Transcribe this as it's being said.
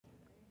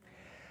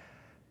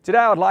Today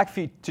I would like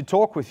for you to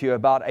talk with you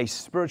about a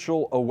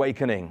spiritual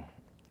awakening.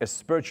 A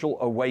spiritual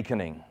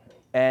awakening.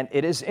 And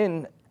it is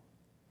in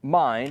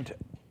mind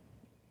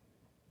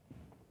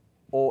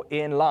or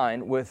in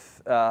line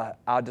with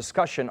our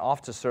discussion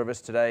after service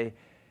today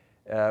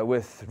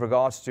with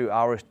regards to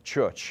our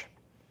church.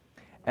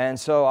 And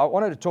so I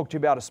wanted to talk to you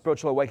about a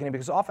spiritual awakening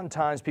because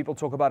oftentimes people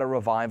talk about a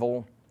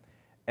revival,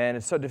 and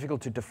it's so difficult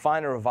to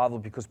define a revival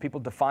because people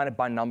define it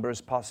by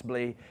numbers,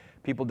 possibly.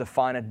 People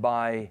define it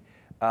by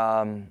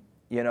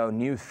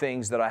new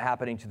things that are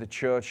happening to the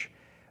church.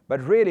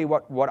 But really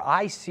what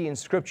I see in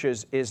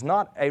Scriptures is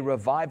not a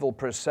revival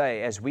per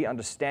se as we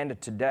understand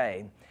it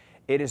today.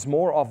 It is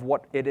more of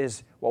what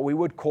we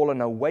would call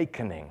an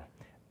awakening.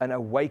 An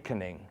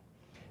awakening.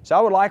 So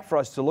I would like for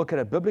us to look at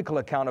a biblical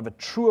account of a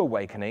true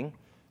awakening,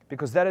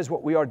 because that is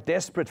what we are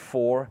desperate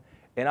for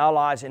in our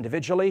lives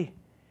individually,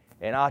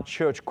 in our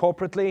church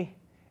corporately,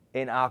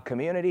 in our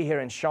community here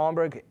in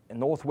Schaumburg, in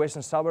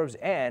northwestern suburbs,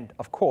 and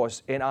of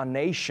course in our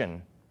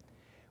nation.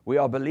 We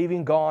are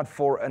believing God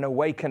for an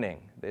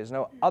awakening. There's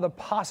no other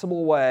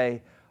possible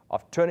way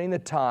of turning the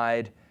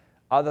tide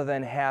other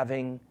than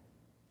having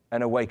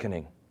an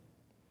awakening.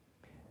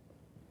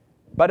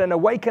 But an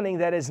awakening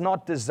that is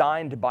not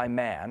designed by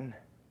man,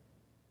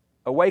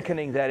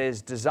 awakening that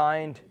is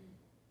designed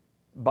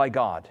by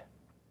God.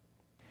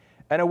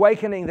 An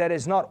awakening that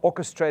is not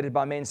orchestrated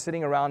by men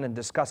sitting around and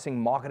discussing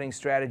marketing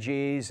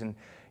strategies and,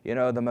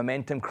 the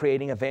momentum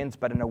creating events,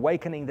 but an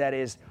awakening that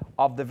is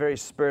of the very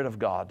Spirit of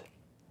God.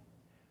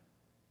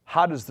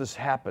 How does this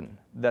happen?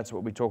 That's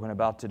what we're talking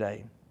about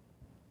today.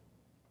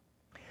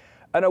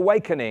 An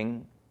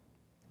awakening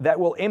that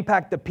will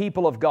impact the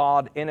people of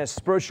God in a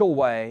spiritual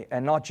way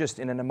and not just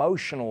in an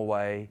emotional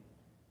way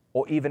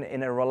or even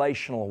in a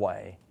relational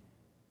way.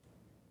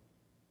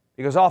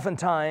 Because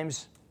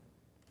oftentimes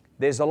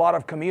there's a lot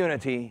of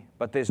community,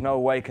 but there's no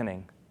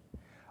awakening.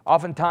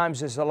 Oftentimes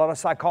there's a lot of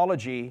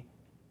psychology,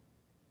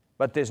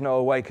 but there's no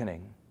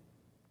awakening.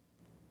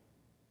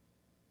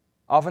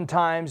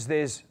 Oftentimes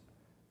there's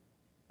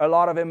a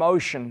lot of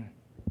emotion,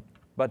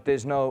 but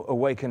there's no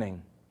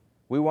awakening.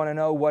 We want to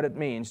know what it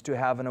means to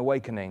have an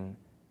awakening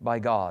by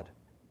God.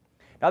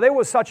 Now, there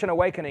was such an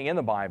awakening in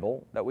the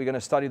Bible that we're going to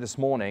study this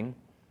morning,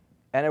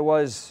 and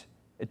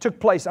it took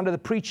place under the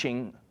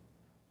preaching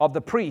of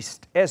the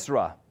priest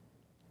Ezra.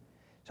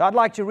 So I'd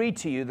like to read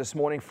to you this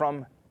morning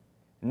from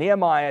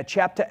Nehemiah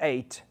chapter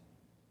 8,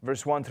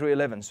 verse 1 through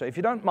 11. So if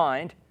you don't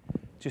mind,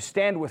 to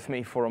stand with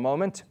me for a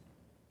moment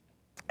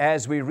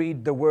as we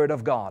read the Word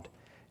of God.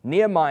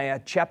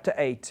 Nehemiah chapter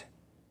 8,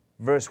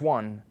 verse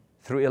 1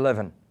 through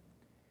 11.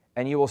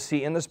 And you will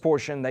see in this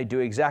portion they do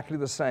exactly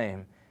the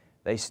same.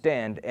 They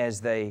stand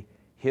as they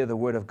hear the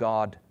Word of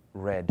God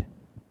read.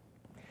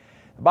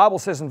 The Bible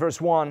says in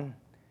verse 1,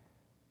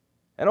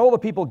 "And all the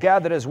people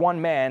gathered as one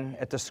man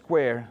at the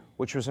square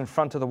which was in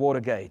front of the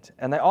water gate.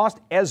 And they asked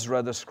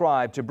Ezra the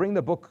scribe to bring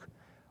the book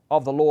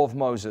of the law of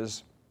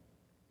Moses,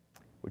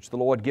 which the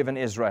Lord had given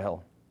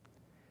Israel.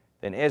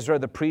 Then Ezra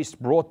the priest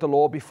brought the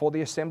law before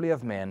the assembly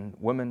of men,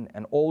 women,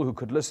 and all who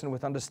could listen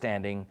with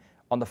understanding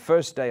on the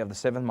first day of the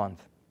 7th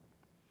month.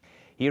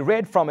 He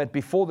read from it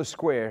before the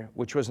square,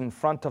 which was in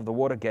front of the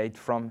water gate,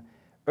 from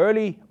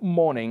early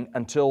morning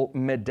until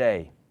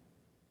midday,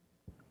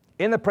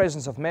 in the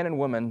presence of men and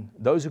women,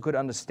 those who could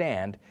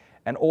understand,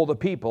 and all the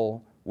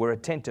people were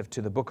attentive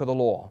to the book of the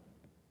law.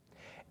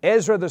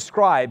 Ezra the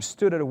scribe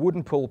stood at a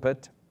wooden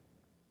pulpit,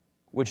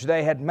 which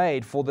they had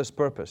made for this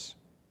purpose.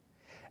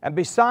 And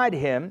beside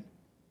him,"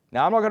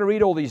 now I'm not going to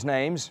read all these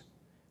names,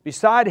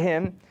 "beside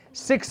him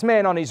 6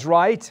 men on his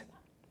right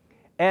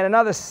and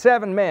another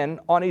 7 men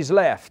on his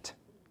left."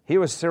 He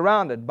was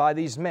surrounded by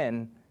these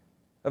men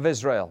of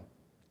Israel.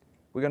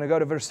 We're going to go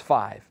to verse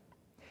 5.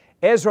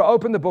 "Ezra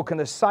opened the book in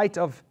the sight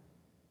of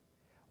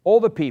all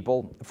the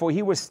people, for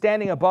he was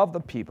standing above the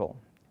people.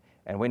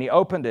 And when he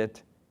opened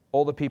it,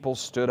 all the people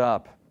stood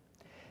up.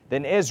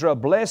 Then Ezra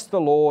blessed the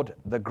Lord,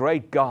 the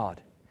great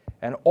God.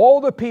 And all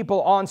the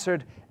people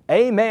answered,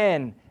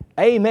 'Amen,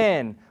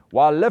 Amen,'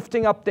 while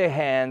lifting up their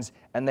hands,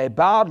 and they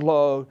bowed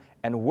low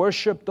and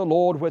worshiped the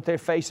Lord with their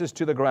faces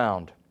to the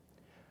ground.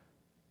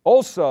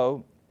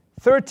 Also,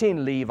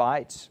 13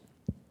 Levites,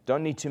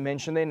 don't need to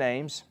mention their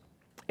names,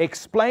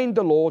 explained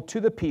the law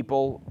to the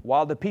people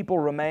while the people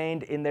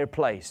remained in their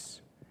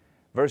place."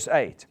 Verse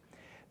 8,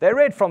 "They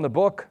read from the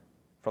book,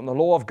 from the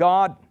law of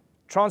God,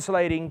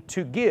 translating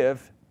to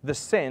give the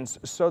sense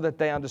so that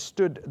they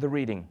understood the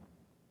reading.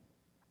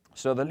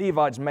 So the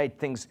Levites made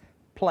things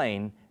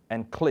plain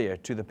and clear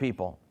to the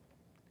people."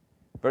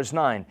 Verse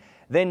 9,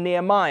 "Then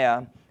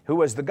Nehemiah, who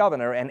was the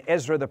governor, and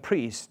Ezra the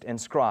priest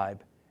and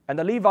scribe, and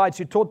the Levites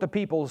who taught the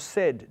people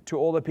said to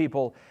all the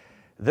people,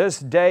 'This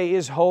day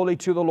is holy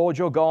to the Lord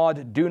your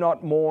God. Do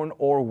not mourn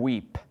or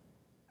weep.'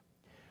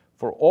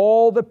 For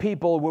all the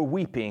people were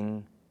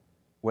weeping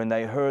when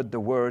they heard the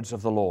words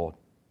of the Lord."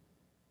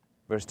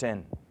 Verse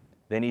 10,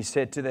 "Then he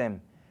said to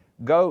them,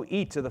 'Go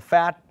eat of the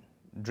fat,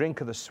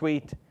 drink of the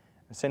sweet,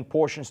 and send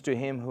portions to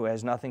him who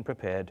has nothing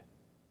prepared.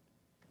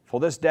 For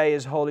this day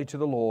is holy to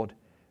the Lord.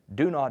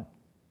 Do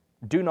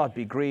not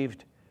be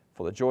grieved,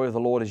 for the joy of the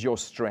Lord is your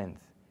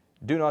strength.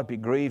 Do not be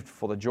grieved,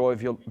 for the joy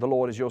of the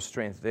Lord is your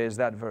strength. There's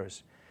that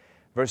verse.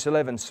 Verse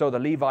 11, so the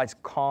Levites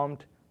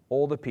calmed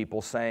all the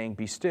people, saying,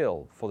 be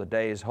still, for the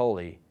day is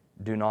holy.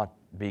 Do not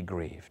be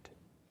grieved.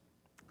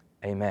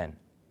 Amen.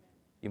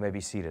 You may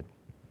be seated.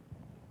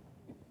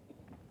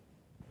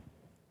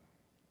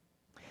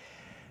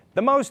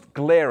 The most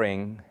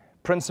glaring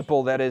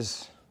principle that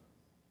is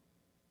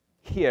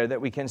here that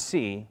we can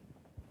see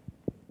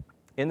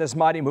in this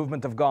mighty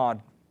movement of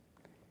God,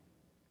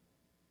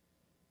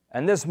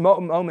 and this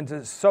moment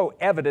is so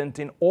evident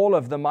in all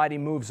of the mighty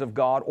moves of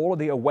God, all of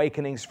the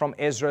awakenings from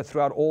Ezra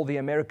throughout all the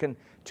American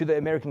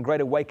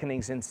Great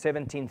Awakenings in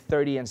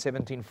 1730 and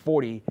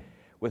 1740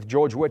 with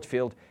George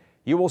Whitefield.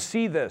 You will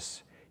see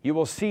this. You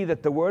will see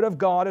that the Word of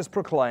God is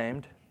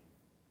proclaimed,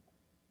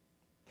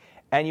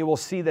 and you will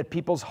see that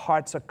people's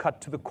hearts are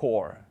cut to the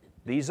core.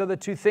 These are the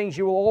two things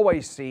you will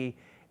always see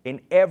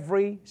in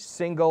every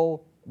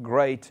single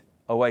great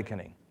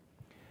awakening.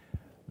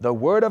 The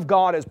Word of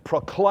God is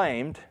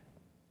proclaimed.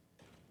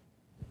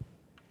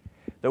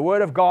 The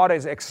Word of God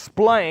is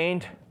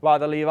explained by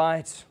the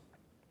Levites,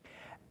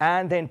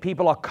 and then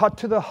people are cut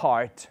to the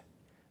heart.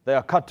 They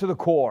are cut to the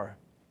core.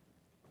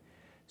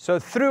 So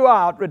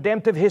throughout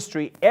redemptive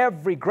history,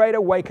 every great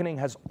awakening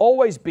has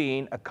always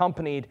been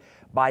accompanied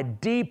by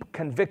deep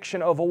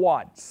conviction over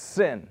what?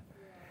 Sin.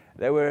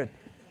 They were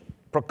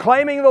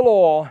proclaiming the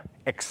law,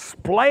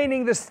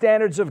 explaining the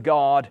standards of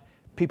God.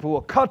 People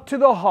were cut to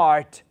the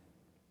heart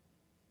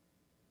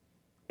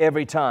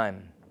every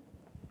time.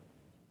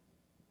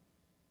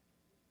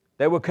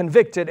 They were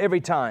convicted every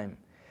time.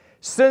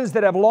 Sins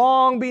that have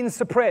long been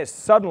suppressed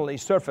suddenly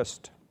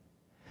surfaced.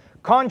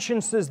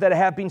 Consciences that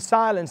have been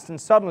silenced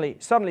and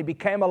suddenly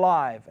became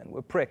alive and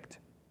were pricked.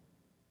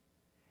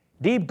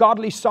 Deep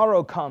godly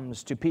sorrow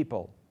comes to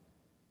people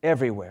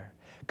everywhere.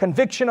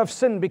 Conviction of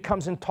sin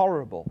becomes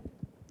intolerable.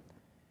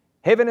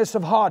 Heaviness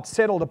of heart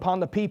settled upon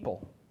the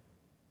people.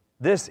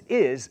 This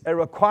is a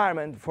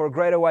requirement for a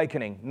great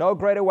awakening. No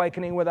great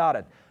awakening without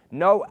it.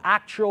 No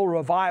actual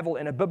revival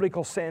in a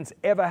biblical sense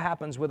ever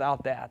happens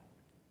without that.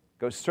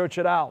 Go search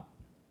it out.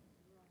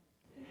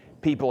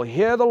 People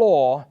hear the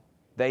law,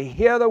 they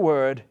hear the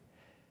Word,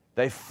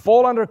 they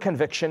fall under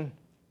conviction,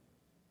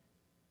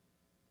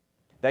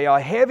 they are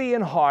heavy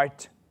in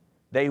heart,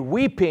 they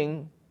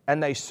weeping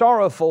and they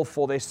sorrowful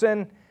for their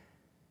sin,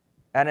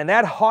 and in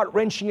that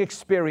heart-wrenching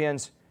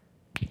experience,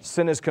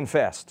 sin is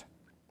confessed.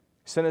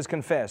 Sin is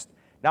confessed.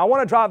 Now I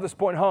want to drive this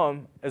point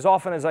home as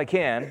often as I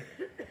can.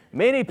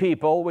 Many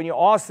people, when you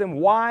ask them,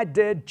 why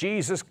did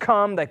Jesus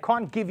come? They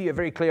can't give you a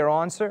very clear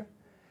answer.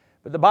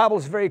 But the Bible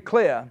is very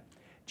clear.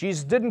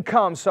 Jesus didn't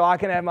come so I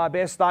can have my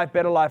best life,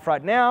 better life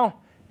right now.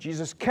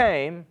 Jesus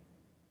came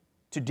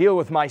to deal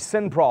with my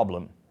sin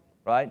problem,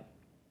 right?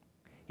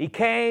 He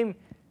came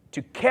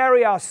to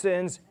carry our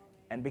sins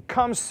and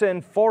become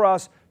sin for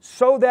us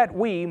so that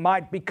we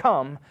might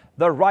become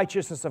the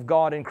righteousness of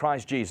God in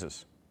Christ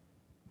Jesus.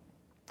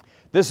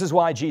 This is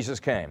why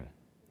Jesus came.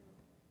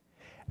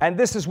 And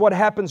this is what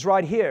happens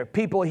right here.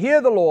 People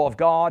hear the law of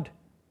God.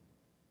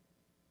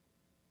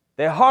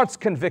 Their hearts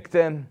convict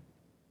them.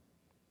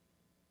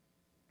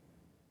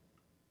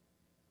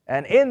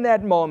 And in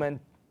that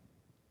moment,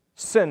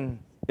 sin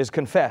is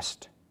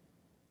confessed.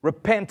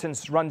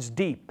 Repentance runs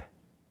deep.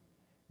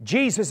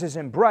 Jesus is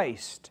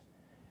embraced.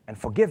 And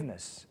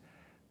forgiveness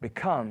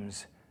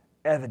becomes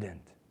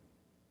evident.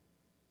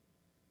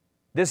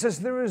 This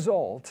is the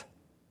result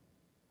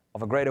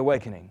of a great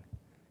awakening.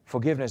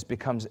 Forgiveness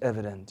becomes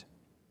evident.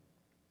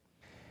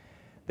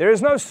 There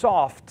is no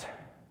soft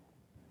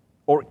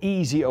or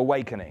easy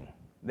awakening.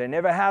 There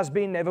never has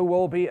been, never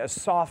will be a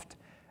soft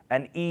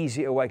and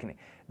easy awakening.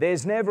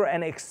 There's never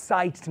an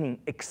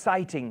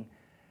exciting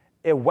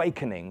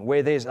awakening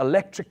where there's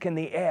electric in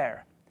the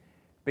air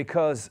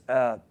because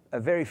a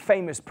very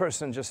famous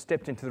person just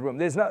stepped into the room.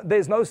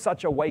 There's no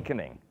such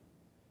awakening.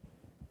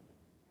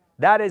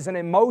 That is an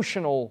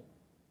emotional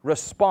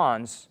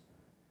response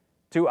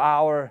to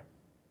our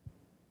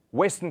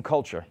Western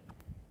culture.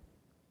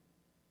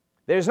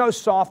 There's no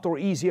soft or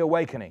easy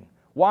awakening.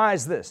 Why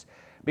is this?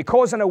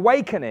 Because an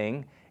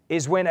awakening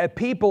is when a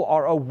people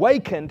are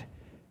awakened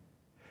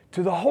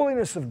to the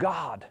holiness of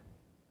God.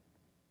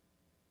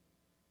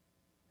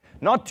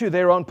 Not to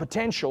their own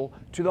potential,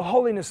 to the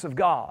holiness of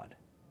God.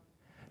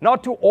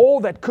 Not to all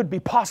that could be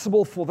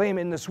possible for them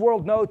in this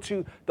world, no,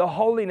 to the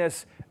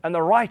holiness and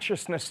the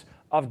righteousness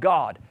of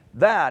God.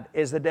 That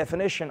is the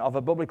definition of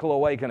a biblical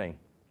awakening.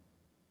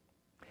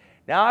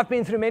 Now, I've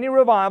been through many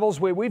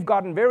revivals where we've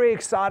gotten very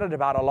excited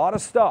about a lot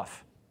of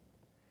stuff.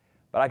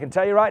 But I can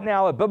tell you right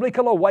now, a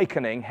biblical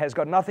awakening has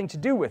got nothing to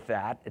do with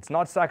that. It's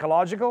not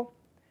psychological.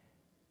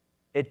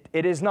 It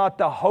is not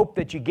the hope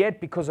that you get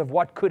because of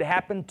what could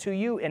happen to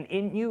you and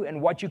in you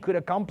and what you could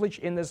accomplish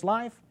in this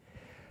life.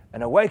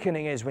 An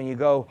awakening is when you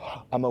go,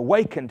 I'm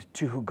awakened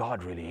to who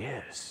God really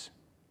is.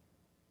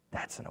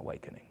 That's an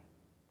awakening.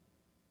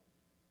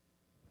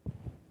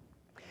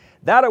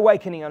 That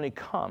awakening only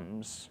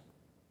comes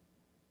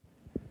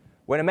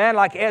when a man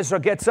like Ezra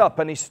gets up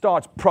and he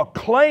starts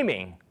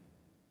proclaiming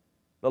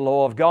the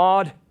law of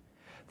God.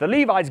 The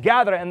Levites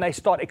gather and they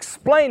start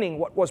explaining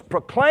what was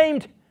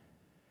proclaimed.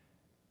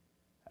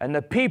 And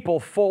the people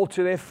fall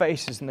to their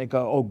faces and they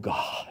go,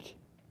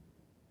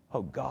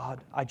 oh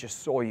God, I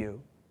just saw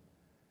you.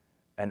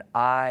 And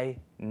I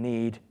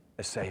need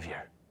a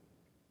Savior.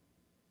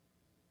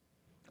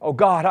 Oh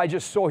God, I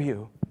just saw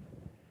you.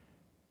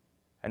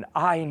 And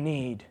I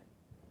need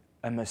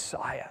a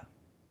Messiah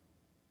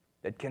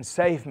that can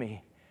save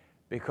me,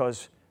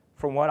 because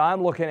from what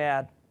I'm looking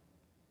at,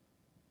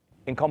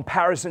 in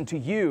comparison to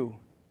you,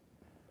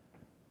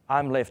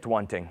 I'm left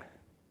wanting.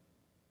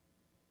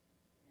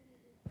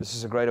 This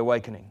is a great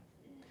awakening.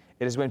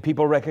 It is when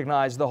people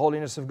recognize the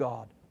holiness of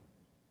God,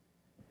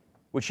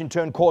 which in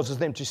turn causes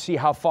them to see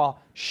how far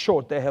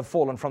short they have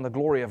fallen from the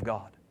glory of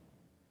God.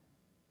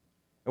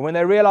 And when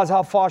they realize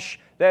how far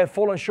they have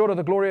fallen short of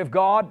the glory of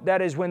God,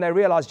 that is when they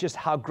realize just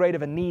how great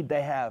of a need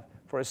they have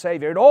for a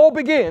Savior. It all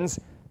begins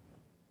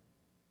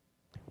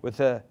with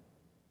an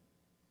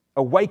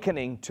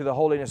awakening to the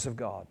holiness of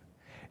God.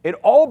 It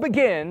all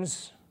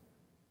begins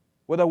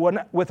with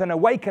an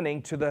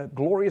awakening to the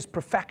glorious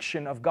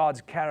perfection of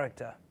God's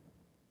character.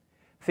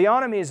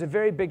 Theonomy is a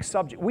very big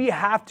subject. We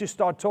have to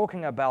start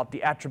talking about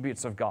the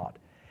attributes of God.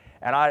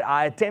 And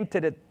I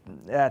attempted it,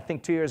 I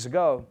think 2 years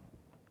ago.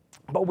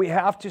 But we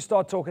have to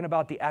start talking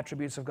about the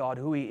attributes of God,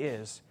 who He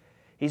is.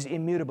 He's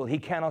immutable. He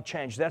cannot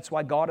change. That's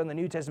why God in the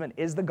New Testament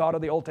is the God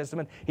of the Old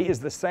Testament. He is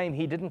the same.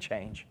 He didn't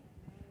change.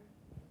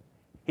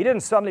 He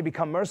didn't suddenly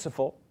become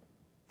merciful.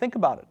 Think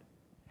about it.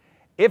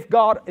 If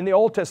God in the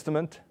Old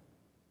Testament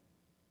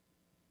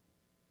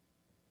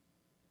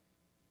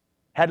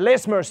had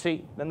less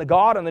mercy than the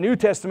God in the New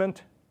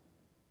Testament,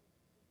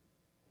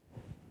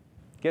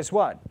 guess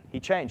what? He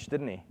changed,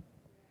 didn't He?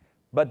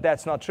 But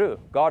that's not true.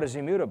 God is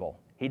immutable.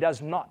 He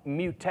does not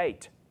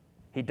mutate.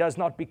 He does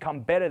not become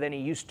better than He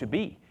used to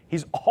be.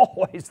 He's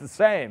always the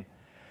same.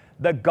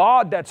 The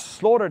God that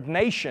slaughtered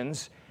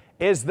nations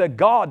is the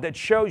God that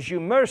shows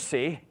you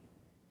mercy,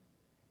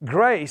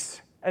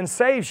 grace, and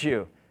saves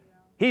you.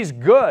 He's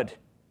good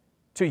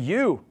to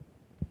you.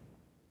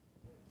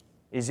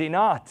 Is He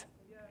not?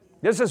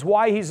 This is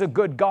why He's a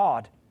good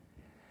God.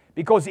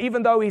 Because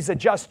even though He's a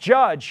just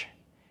judge,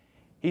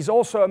 He's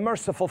also a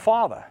merciful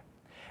Father.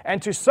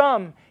 And to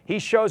some, He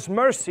shows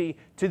mercy.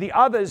 To the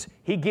others,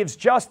 He gives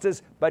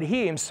justice. But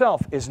He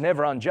Himself is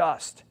never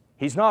unjust.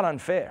 He's not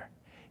unfair.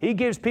 He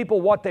gives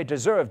people what they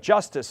deserve,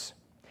 justice.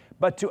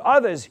 But to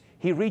others,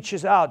 He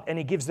reaches out and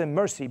He gives them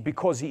mercy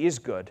because He is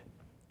good.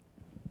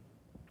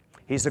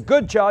 He's a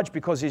good judge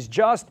because He's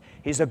just.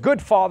 He's a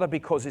good Father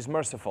because He's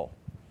merciful.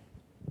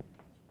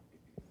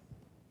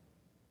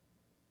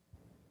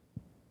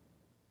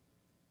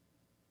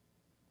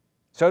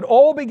 So it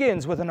all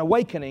begins with an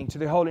awakening to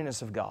the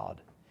holiness of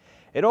God.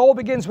 It all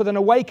begins with an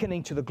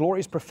awakening to the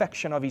glorious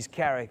perfection of His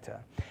character.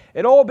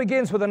 It all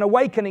begins with an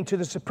awakening to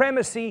the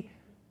supremacy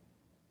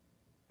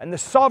and the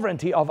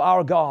sovereignty of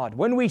our God.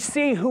 When we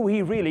see who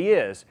He really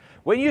is,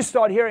 when you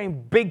start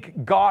hearing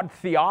big God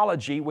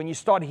theology, when you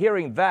start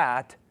hearing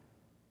that,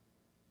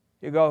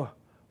 you go,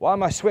 why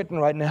am I sweating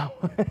right now?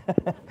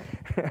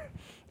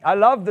 I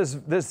love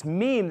this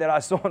meme that I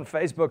saw on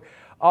Facebook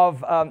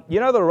of, you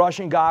know the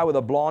Russian guy with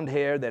the blonde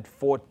hair that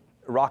fought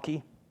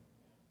Rocky?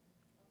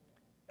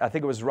 I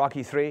think it was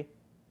Rocky 3.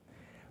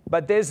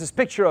 But there's this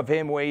picture of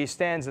him where he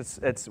stands,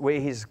 it's where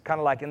he's kind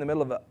of like in the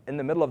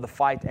middle of the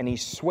fight, and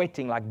he's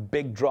sweating like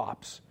big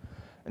drops.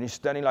 And he's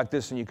standing like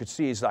this, and you could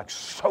see he's like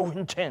so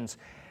intense.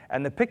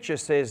 And the picture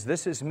says,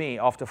 this is me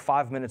after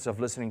 5 minutes of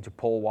listening to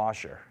Paul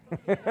Washer.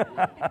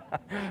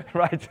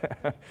 Right?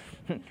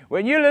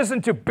 When you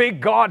listen to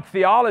big God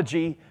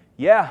theology,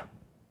 yeah,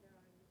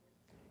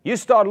 you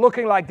start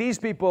looking like these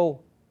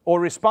people or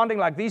responding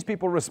like these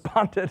people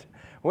responded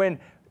when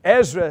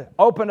Ezra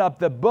opened up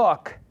the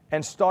book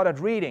and started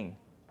reading.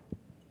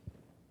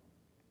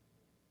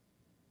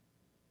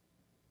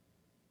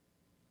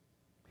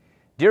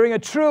 During a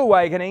true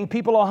awakening,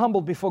 people are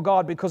humbled before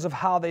God because of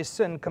how their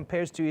sin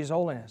compares to His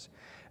holiness.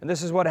 And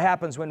this is what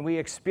happens when we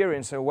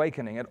experience an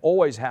awakening. It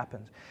always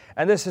happens.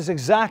 And this is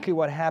exactly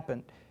what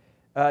happened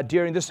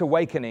during this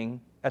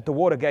awakening at the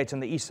water gates on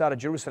the east side of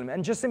Jerusalem.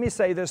 And just let me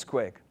say this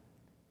quick.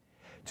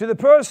 To the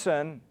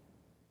person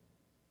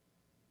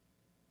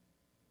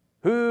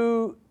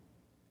who,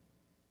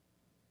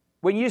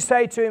 when you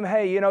say to him,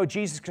 hey, you know,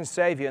 Jesus can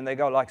save you, and they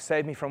go like,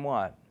 save me from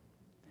what?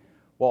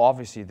 Well,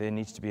 obviously there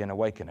needs to be an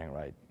awakening,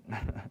 right?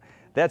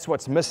 That's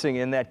what's missing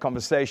in that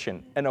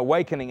conversation, an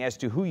awakening as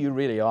to who you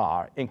really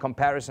are in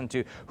comparison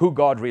to who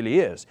God really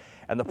is.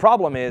 And the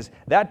problem is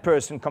that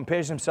person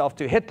compares himself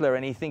to Hitler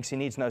and he thinks he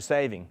needs no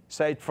saving.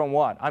 Saved from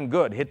what? I'm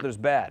good, Hitler's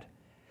bad.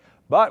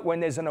 But when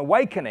there's an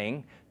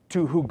awakening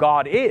to who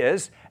God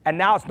is, and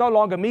now it's no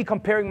longer me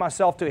comparing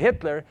myself to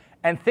Hitler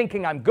and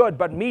thinking I'm good,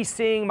 but me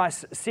seeing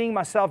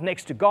myself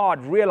next to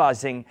God,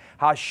 realizing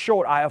how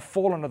short I have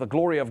fallen to the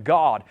glory of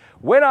God.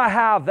 When I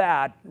have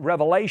that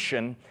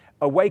revelation,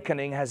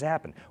 awakening has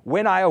happened.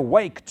 When I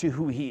awake to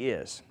who He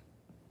is.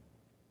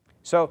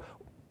 So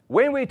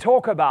when we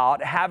talk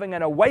about having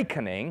an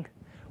awakening,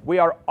 We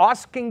are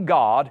asking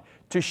God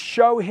to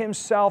show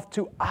Himself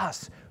to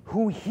us,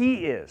 who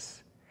He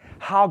is,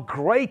 how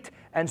great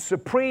and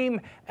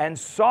supreme and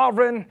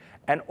sovereign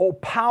and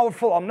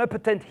all-powerful,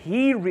 omnipotent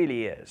He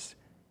really is.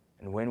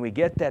 And when we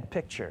get that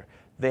picture,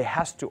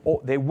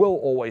 there will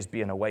always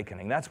be an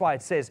awakening. That's why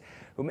it says,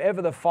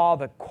 whomever the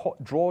Father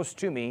draws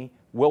to me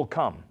will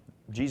come.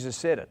 Jesus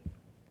said it.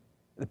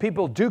 The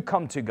people do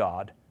come to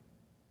God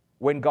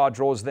when God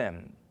draws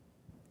them.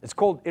 It's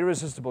called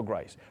irresistible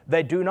grace.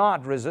 They do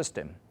not resist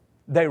Him.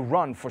 They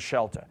run for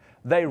shelter.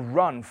 They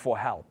run for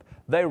help.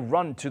 They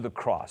run to the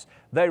cross.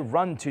 They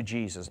run to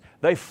Jesus.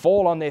 They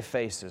fall on their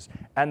faces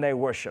and they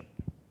worship.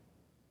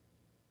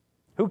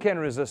 Who can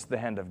resist the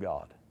hand of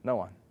God? No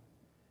one.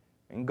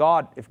 And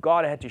God, if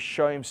God had to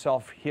show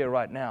Himself here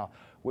right now,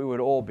 we would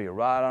all be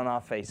right on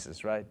our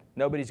faces, right?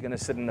 Nobody's going to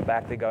sit in the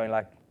back there going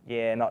like,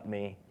 yeah, not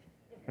me.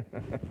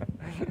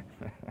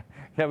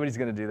 Nobody's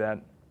going to do that.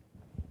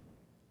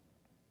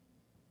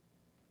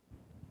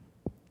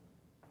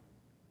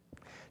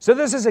 So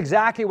this is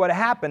exactly what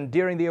happened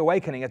during the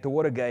awakening at the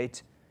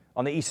Watergate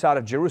on the east side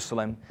of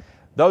Jerusalem.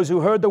 Those who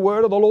heard the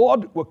word of the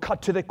Lord were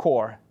cut to the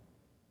core.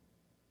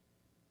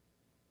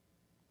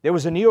 There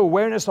was a new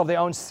awareness of their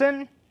own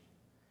sin,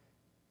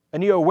 a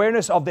new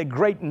awareness of their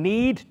great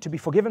need to be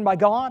forgiven by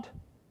God.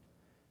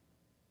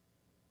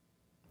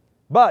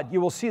 But you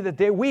will see that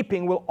their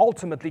weeping will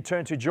ultimately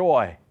turn to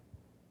joy.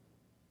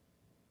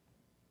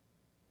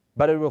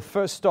 But it will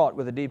first start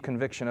with a deep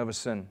conviction over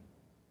sin.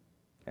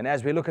 And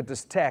as we look at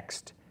this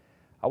text,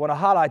 I want to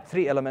highlight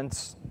 3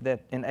 elements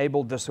that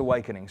enabled this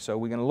awakening. So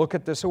we're going to look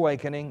at this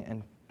awakening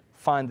and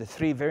find the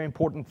 3 very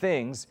important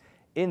things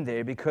in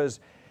there,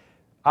 because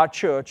our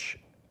church,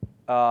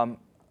 it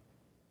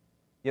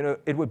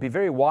would be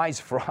very wise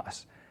for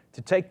us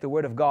to take the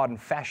Word of God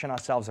and fashion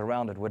ourselves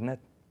around it, wouldn't it?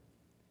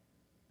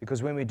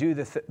 Because when we do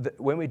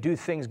when we do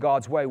things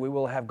God's way, we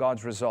will have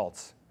God's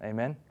results.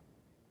 Amen?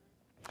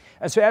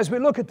 And so as we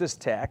look at this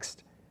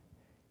text,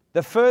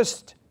 the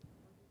first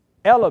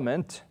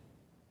element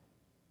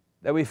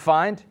that we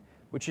find,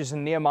 which is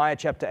in Nehemiah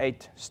chapter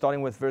 8,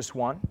 starting with verse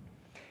 1,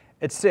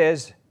 it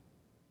says,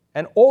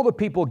 and all the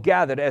people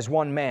gathered as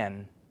one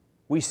man.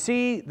 We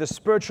see the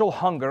spiritual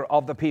hunger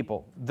of the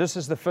people. This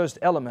is the first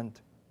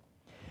element.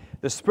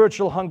 The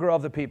spiritual hunger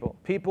of the people.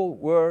 People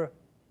were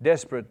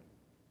desperate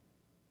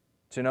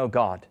to know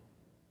God.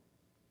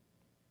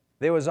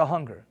 There was a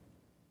hunger.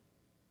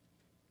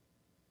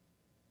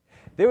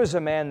 There was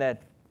a man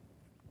that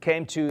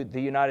came to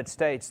the United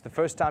States the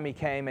first time he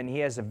came, and he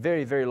has a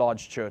very, very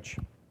large church.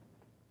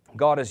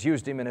 God has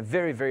used him in a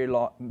very, very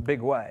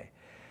big way.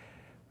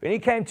 When he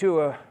came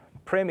to a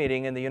prayer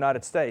meeting in the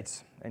United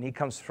States, and he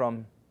comes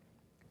from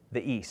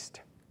the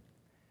east,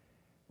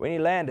 when he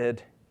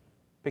landed,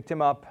 picked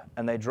him up,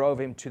 and they drove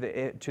him to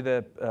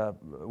the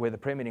where the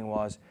prayer meeting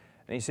was.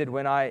 And he said,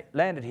 when I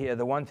landed here,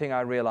 the one thing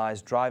I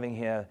realized driving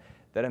here,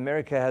 that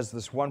America has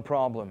this one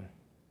problem,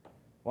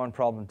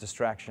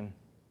 distraction.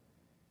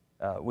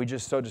 We're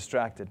just so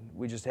distracted.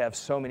 We just have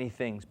so many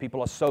things.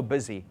 People are so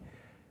busy.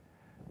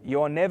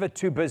 You are never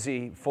too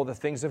busy for the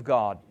things of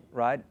God,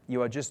 right?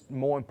 You are just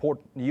more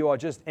important. You are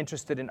just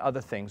interested in other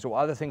things, or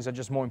other things are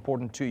just more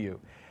important to you.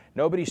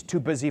 Nobody's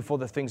too busy for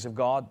the things of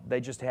God. They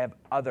just have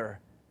other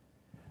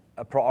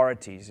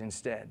priorities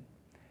instead.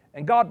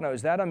 And God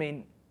knows that. I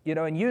mean,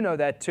 and you know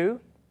that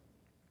too.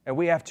 And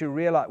we have to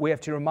realize, we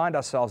have to remind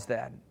ourselves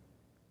that.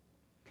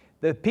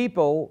 The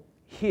people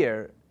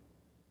here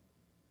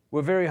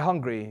were very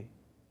hungry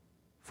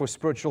for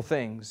spiritual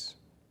things.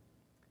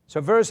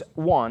 So verse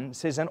 1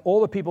 says, and all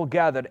the people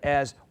gathered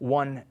as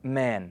one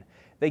man.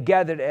 They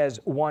gathered as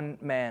one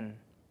man.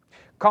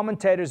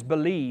 Commentators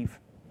believe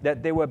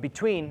that there were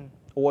between,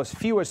 or as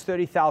few as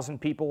 30,000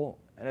 people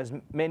and as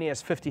many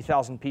as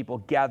 50,000 people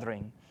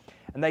gathering.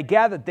 And they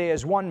gathered there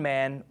as one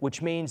man,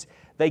 which means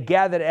they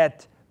gathered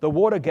at the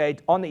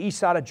Watergate on the east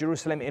side of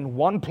Jerusalem in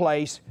one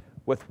place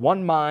with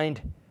one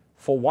mind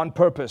for one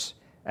purpose,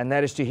 and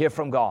that is to hear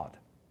from God.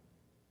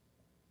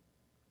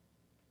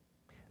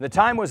 The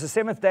time was the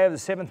 7th day of the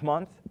 7th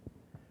month,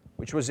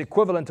 which was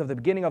equivalent of the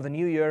beginning of the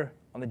new year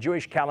on the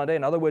Jewish calendar.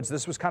 In other words,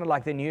 this was kind of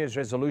like the New Year's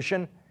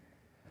resolution.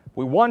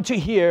 We want to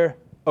hear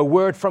a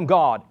word from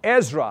God.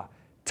 Ezra,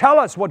 tell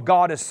us what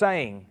God is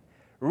saying.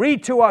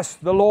 Read to us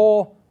the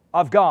law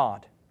of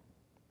God.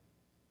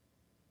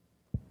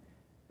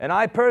 And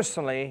I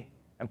personally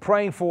am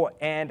praying for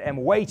and am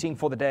waiting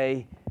for the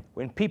day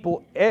when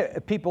people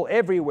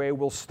everywhere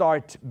will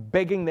start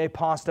begging their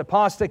pastor,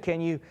 Pastor,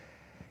 can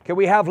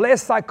we have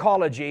less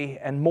psychology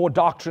and more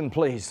doctrine,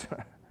 please?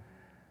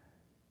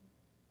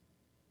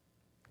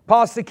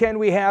 Pastor, can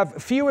we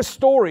have fewer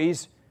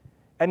stories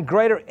and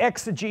greater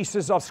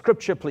exegesis of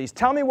Scripture, please?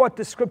 Tell me what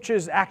the Scripture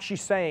is actually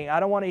saying. I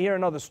don't want to hear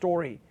another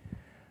story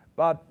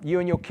about you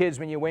and your kids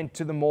when you went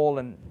to the mall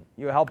and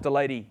you helped a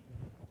lady,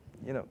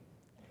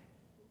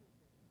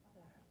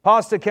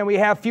 Pastor, can we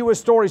have fewer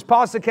stories?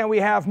 Pastor, can we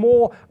have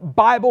more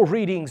Bible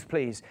readings,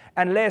 please,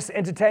 and less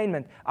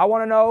entertainment? I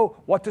want to know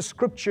what the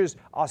Scriptures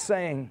are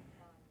saying.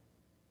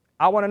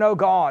 I want to know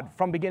God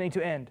from beginning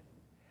to end.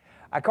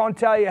 I can't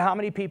tell you how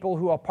many people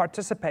who are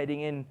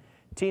participating in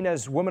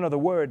Tina's Women of the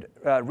Word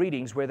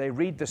readings, where they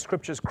read the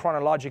scriptures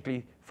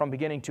chronologically from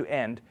beginning to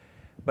end,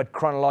 but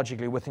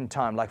chronologically within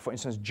time. Like, for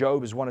instance,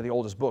 Job is one of the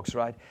oldest books,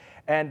 right?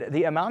 And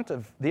the amount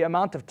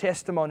of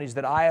testimonies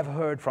that I have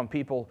heard from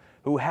people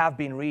who have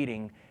been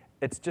reading,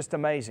 it's just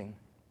amazing.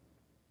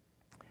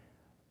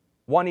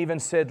 One even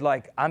said,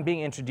 like, I'm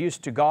being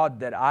introduced to God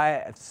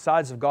that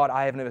sides of God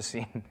I have never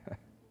seen.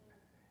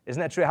 Isn't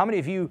that true? How many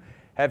of you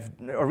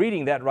are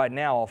reading that right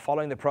now or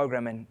following the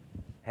program and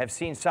have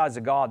seen sides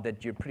of God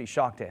that you're pretty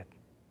shocked at?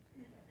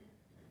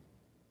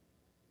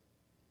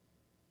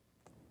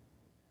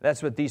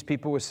 That's what these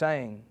people were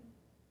saying.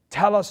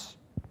 Tell us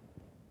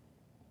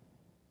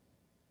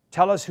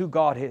who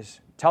God is.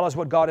 Tell us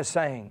what God is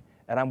saying.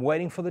 And I'm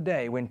waiting for the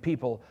day when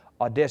people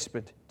are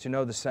desperate to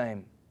know the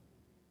same.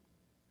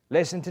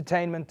 Less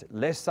entertainment,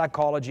 less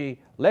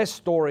psychology, less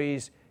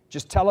stories.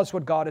 Just tell us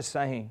what God is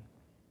saying.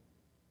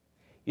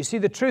 You see,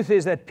 the truth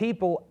is that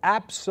people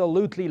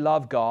absolutely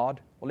love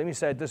God. Well, let me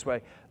say it this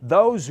way.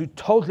 Those who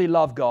totally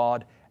love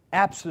God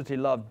absolutely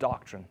love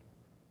doctrine.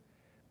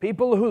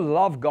 People who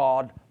love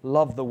God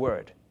love the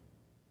Word.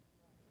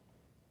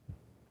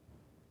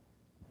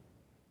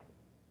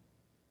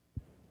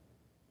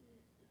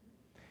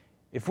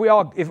 If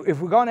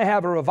we're going to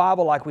have a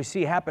revival like we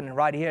see happen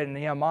right here in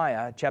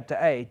Nehemiah chapter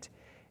 8,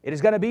 it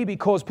is going to be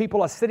because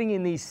people are sitting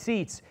in these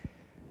seats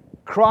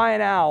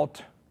crying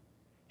out,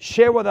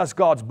 share with us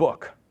God's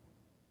book.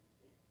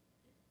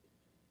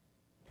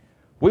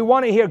 We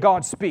want to hear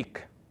God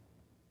speak.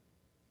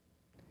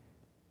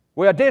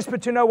 We are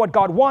desperate to know what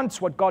God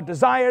wants, what God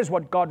desires,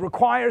 what God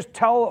requires.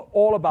 Tell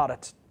all about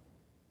it.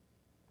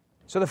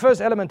 So the first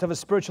element of a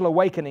spiritual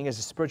awakening is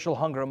a spiritual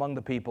hunger among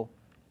the people.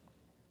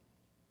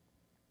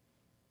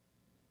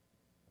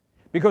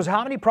 Because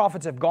how many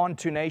prophets have gone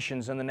to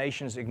nations and the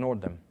nations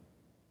ignored them?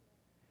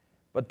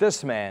 But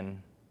this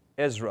man,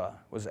 Ezra,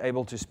 was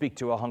able to speak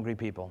to a hungry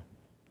people.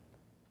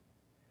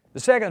 The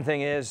second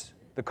thing is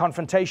the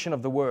confrontation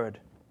of the Word.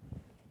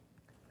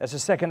 That's the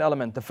second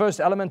element. The first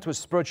element was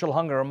spiritual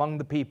hunger among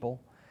the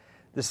people.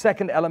 The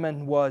second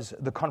element was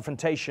the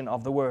confrontation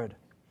of the Word.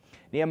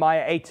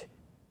 Nehemiah 8,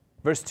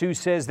 verse 2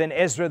 says, Then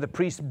Ezra the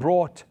priest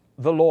brought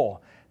the law.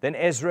 Then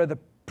Ezra the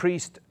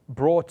priest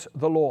brought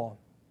the law.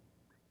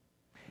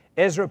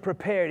 Ezra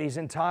prepared his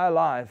entire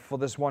life for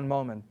this one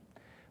moment.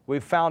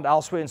 We've found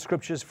elsewhere in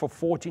Scriptures for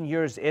 14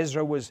 years,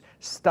 Ezra was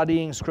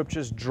studying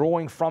Scriptures,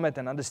 drawing from it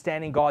and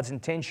understanding God's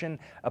intention,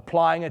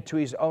 applying it to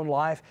his own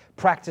life,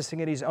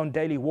 practicing it his own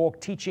daily walk,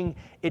 teaching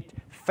it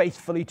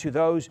faithfully to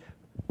those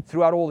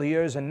throughout all the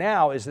years. And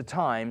now is the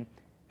time,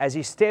 as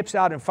he steps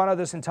out in front of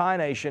this entire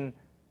nation,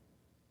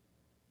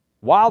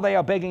 while they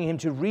are begging him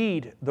to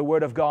read the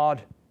Word of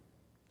God,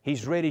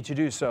 he's ready to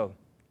do so.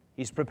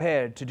 He's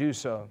prepared to do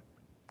so.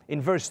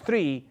 In verse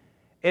 3,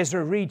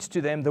 Ezra reads to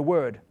them the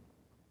Word.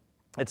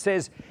 It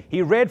says,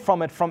 he read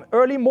from it from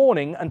early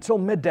morning until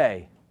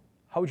midday.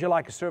 How would you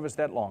like a service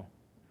that long?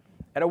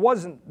 And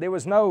there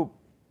was no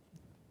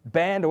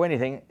band or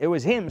anything. It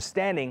was him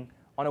standing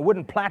on a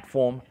wooden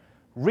platform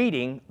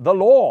reading the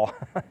law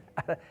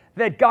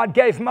that God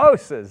gave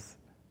Moses.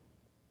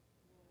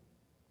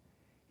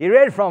 He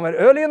read from it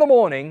early in the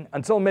morning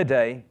until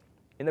midday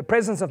in the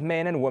presence of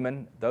men and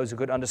women, those who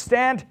could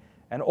understand,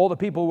 and all the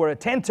people were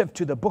attentive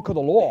to the book of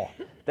the law.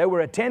 They were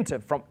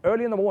attentive from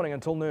early in the morning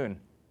until noon.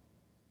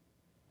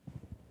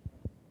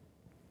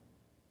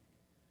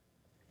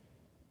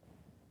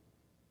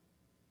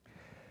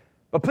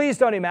 But please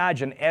don't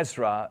imagine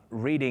Ezra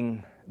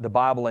reading the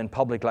Bible in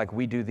public like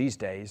we do these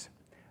days.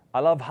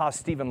 I love how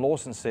Stephen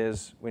Lawson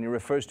says, when he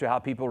refers to how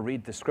people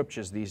read the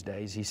Scriptures these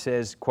days, he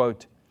says,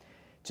 quote,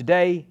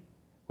 Today,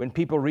 when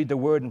people read the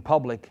Word in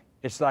public,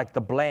 it's like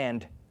the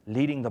bland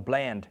leading the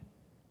bland.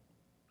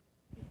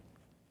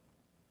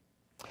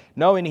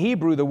 No, in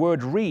Hebrew, the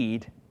word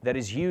read that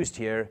is used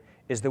here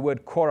is the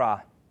word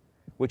korah,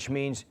 which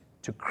means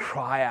to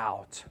cry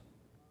out.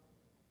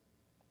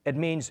 It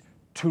means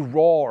to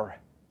roar,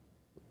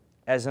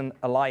 as in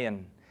a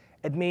lion.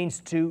 It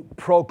means to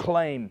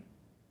proclaim.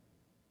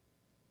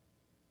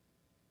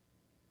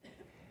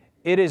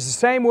 It is the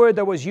same word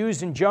that was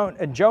used in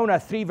Jonah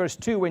 3 verse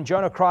 2 when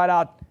Jonah cried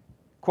out,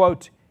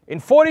 quote, In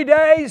 40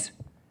 days,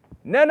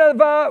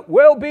 Nineveh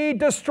will be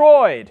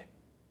destroyed.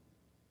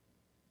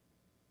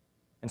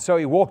 And so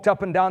he walked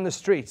up and down the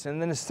streets.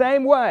 And in the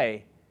same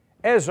way,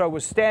 Ezra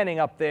was standing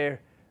up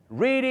there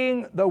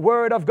reading the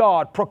Word of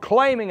God,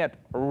 proclaiming it,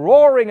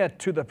 roaring it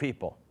to the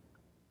people.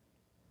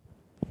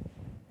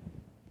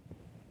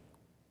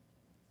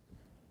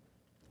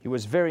 He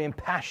was very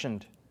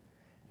impassioned.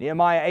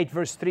 Nehemiah 8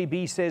 verse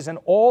 3b says, And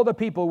all the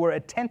people were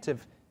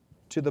attentive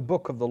to the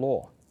book of the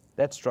law.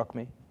 That struck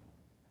me.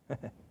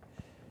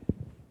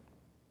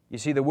 You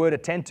see, the word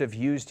attentive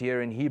used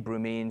here in Hebrew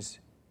means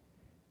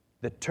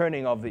the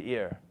turning of the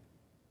ear.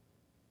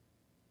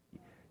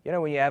 You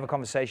know, when you have a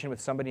conversation with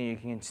somebody, you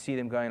can see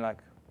them going like,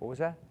 what was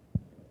that?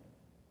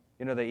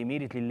 You know, they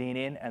immediately lean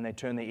in and they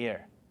turn the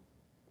ear.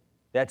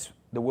 That's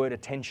the word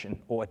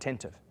attention or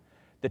attentive.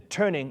 the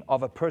turning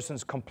of a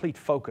person's complete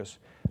focus.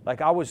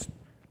 Like I was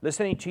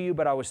listening to you,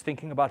 but I was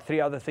thinking about 3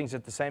 other things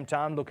at the same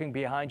time, looking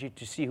behind you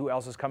to see who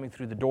else is coming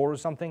through the door or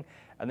something.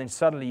 And then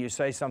suddenly you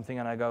say something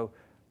and I go,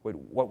 wait,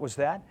 what was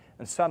that?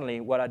 And suddenly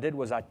what I did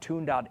was I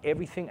tuned out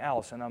everything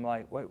else. And I'm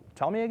like, wait,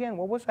 tell me again,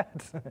 what was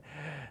that?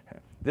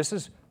 This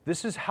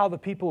is how the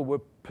people were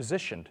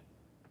positioned.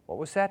 What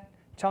was that?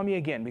 Tell me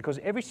again. Because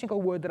every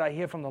single word that I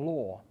hear from the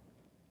law,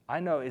 I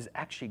know is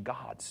actually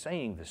God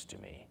saying this to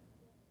me.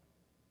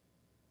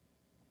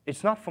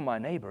 It's not for my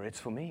neighbor, it's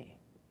for me.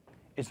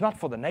 It's not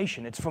for the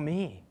nation, it's for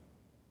me.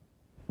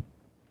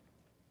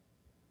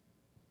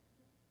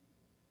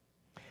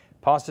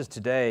 Pastors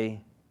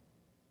today,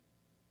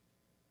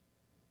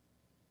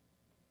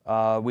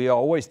 we are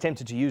always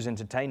tempted to use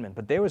entertainment,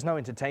 but there was no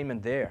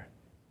entertainment there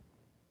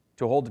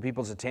to hold the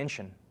people's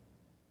attention.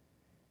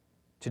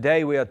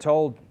 Today we are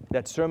told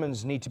that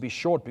sermons need to be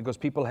short because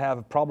people have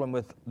a problem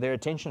with their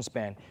attention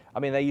span. I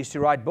mean, they used to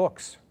write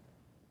books,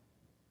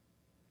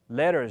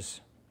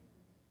 letters,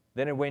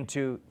 then it went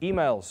to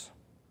emails,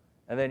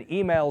 and then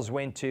emails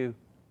went to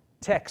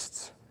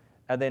texts,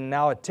 and then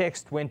now a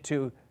text went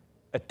to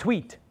a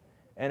tweet,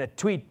 and a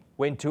tweet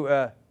went to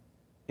a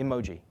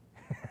emoji.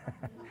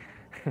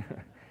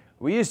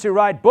 We used to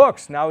write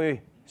books, now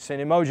we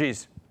send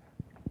emojis.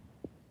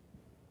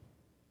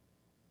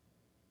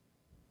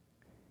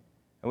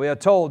 And we are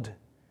told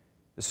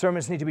the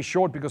sermons need to be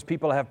short because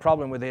people have a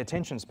problem with their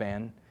attention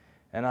span,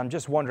 and I'm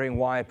just wondering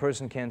why a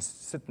person can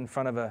sit in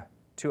front of a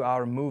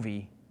 2-hour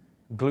movie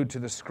glued to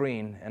the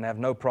screen and have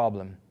no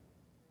problem.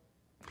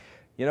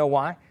 You know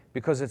why?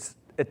 Because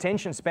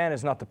attention span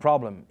is not the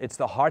problem. It's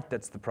the heart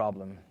that's the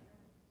problem.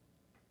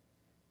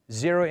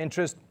 0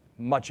 interest,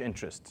 much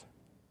interest,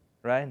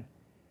 right?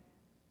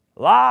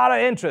 A lot of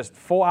interest.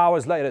 4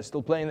 hours later,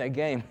 still playing that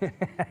game.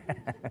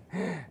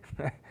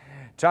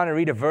 Trying to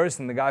read a verse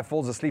and the guy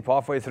falls asleep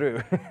halfway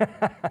through.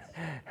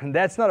 And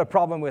that's not a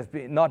problem with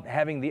not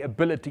having the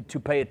ability to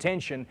pay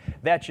attention.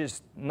 That's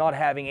just not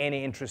having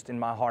any interest in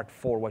my heart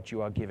for what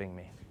you are giving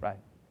me, right?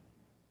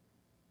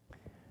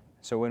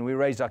 So when we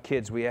raise our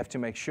kids, we have to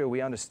make sure we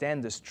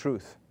understand this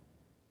truth.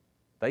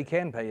 They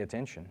can pay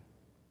attention.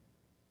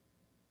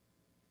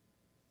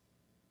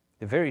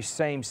 The very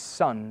same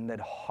sun that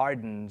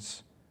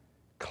hardens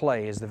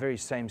clay is the very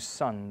same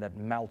sun that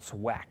melts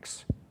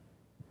wax.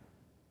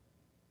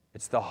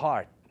 It's the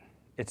heart.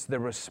 It's the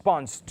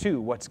response to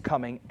what's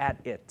coming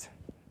at it.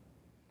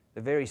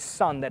 The very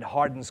sun that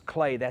hardens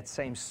clay, that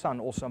same sun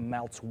also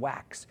melts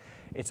wax.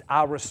 It's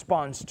our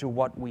response to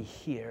what we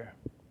hear.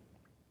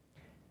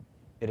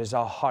 It is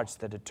our hearts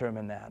that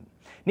determine that.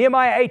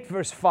 Nehemiah 8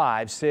 verse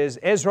 5 says,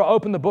 Ezra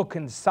opened the book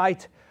in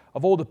sight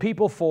of all the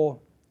people, for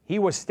he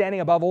was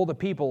standing above all the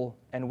people,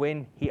 and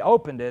when he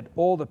opened it,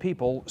 all the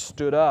people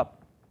stood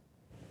up.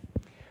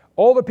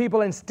 All the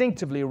people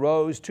instinctively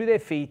rose to their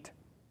feet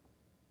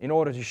in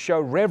order to show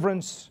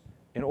reverence,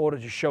 in order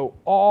to show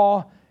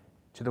awe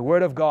to the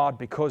Word of God,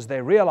 because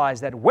they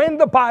realized that when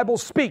the Bible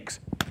speaks,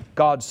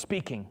 God's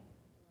speaking.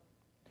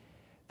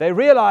 They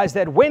realize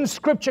that when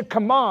Scripture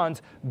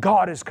commands,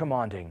 God is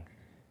commanding.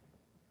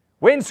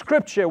 When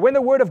Scripture, when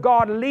the Word of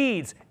God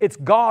leads, it's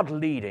God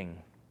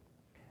leading.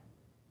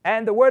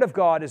 And the Word of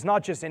God is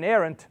not just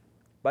inerrant,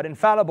 but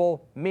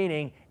infallible,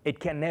 meaning it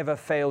can never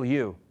fail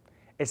you.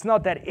 It's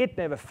not that it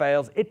never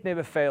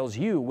fails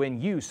you when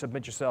you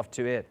submit yourself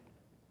to it.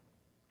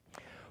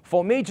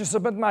 For me to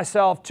submit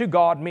myself to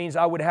God means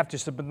I would have to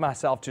submit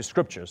myself to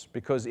Scriptures,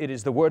 because it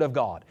is the Word of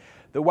God.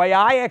 The way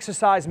I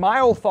exercise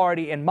my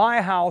authority in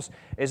my house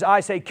is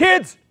I say,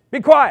 kids, be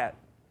quiet.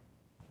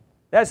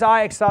 That's how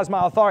I exercise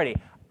my authority.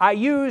 I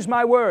use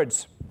my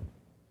words.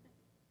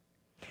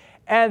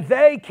 And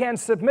they can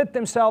submit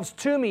themselves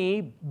to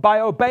me by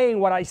obeying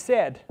what I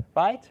said,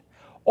 right?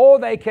 Or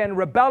they can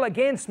rebel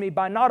against me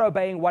by not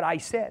obeying what I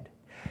said.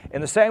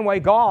 In the same way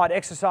God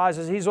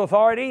exercises His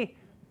authority,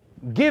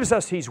 gives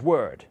us His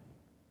Word.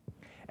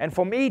 And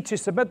for me to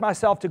submit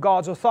myself to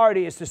God's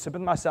authority is to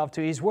submit myself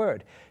to His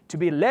Word. To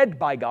be led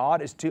by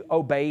God is to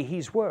obey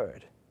His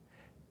Word.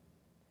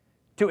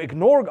 To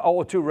ignore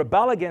or to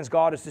rebel against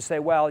God is to say,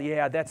 well,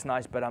 yeah, that's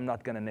nice, but I'm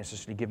not going to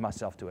necessarily give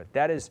myself to it.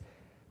 That is,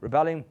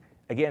 rebelling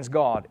against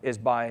God is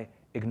by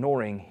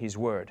ignoring His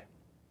Word.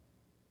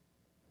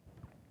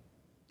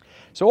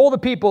 So all the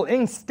people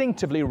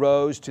instinctively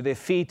rose to their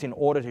feet in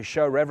order to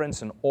show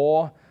reverence and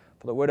awe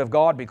for the Word of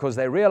God, because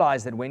they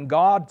realized that when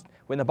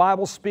the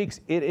Bible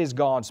speaks, it is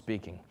God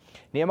speaking.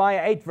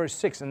 Nehemiah 8 verse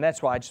 6, and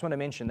that's why, I just want to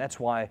mention,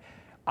 that's why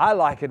I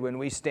like it when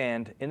we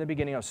stand in the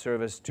beginning of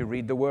service to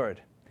read the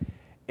Word.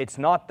 It's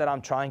not that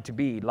I'm trying to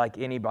be like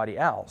anybody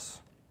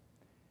else.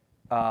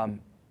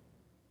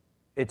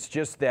 It's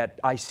just that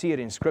I see it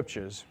in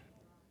Scriptures,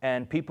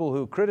 and people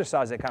who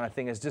criticize that kind of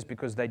thing is just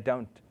because they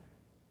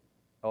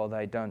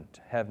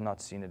have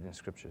not seen it in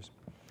Scriptures.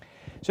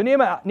 So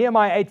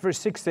Nehemiah 8 verse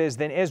 6 says,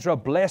 Then Ezra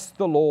blessed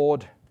the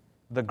Lord,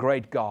 the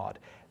great God.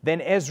 Then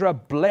Ezra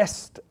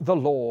blessed the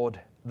Lord,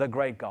 the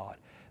great God.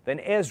 Then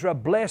Ezra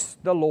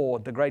blessed the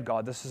Lord, the great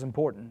God. This is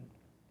important.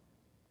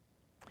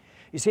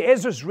 You see,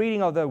 Ezra's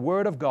reading of the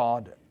Word of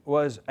God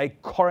was a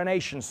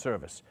coronation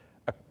service,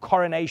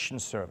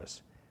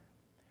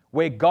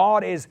 where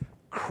God is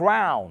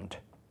crowned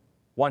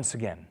once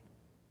again,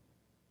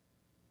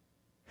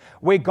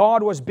 where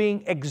God was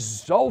being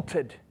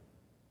exalted,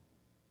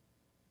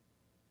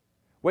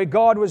 where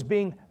God was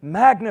being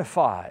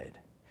magnified,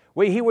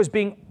 where He was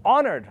being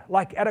honored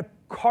like at a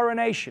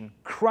coronation,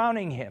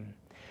 crowning Him,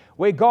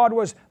 where God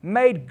was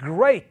made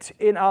great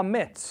in our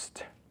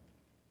midst.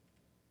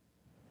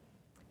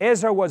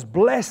 Ezra was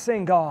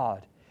blessing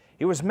God.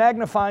 He was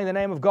magnifying the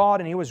name of God,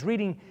 and he was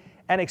reading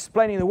and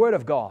explaining the Word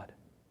of God.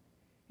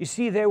 You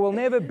see, there will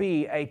never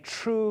be a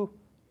true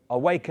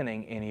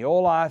awakening in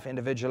your life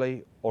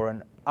individually, or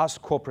in us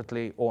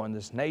corporately, or in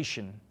this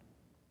nation.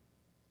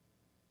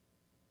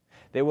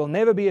 There will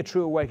never be a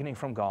true awakening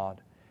from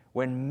God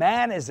when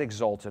man is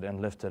exalted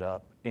and lifted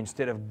up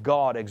instead of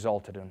God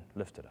exalted and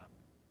lifted up.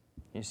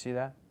 You see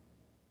that?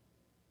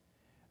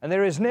 And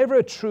there is never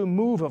a true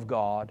move of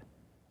God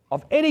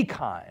of any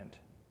kind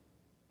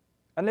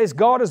unless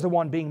God is the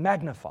one being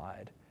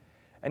magnified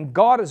and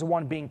God is the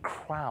one being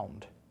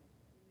crowned.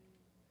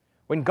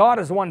 When God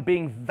is the one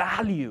being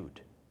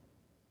valued,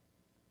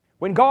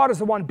 when God is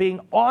the one being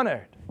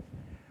honored,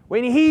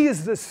 when He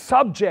is the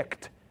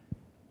subject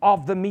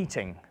of the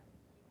meeting,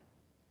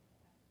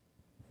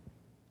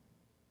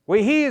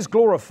 where He is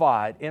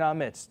glorified in our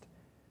midst.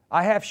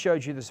 I have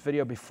showed you this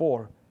video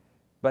before,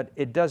 but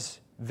it does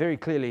very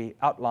clearly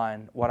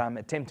outline what I'm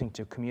attempting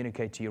to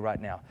communicate to you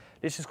right now.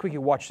 Let's just quickly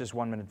watch this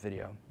 1-minute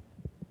video.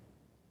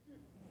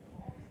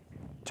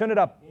 Turn it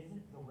up.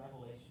 Isn't the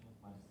revelation of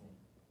my sin?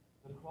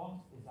 The cross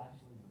is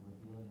actually the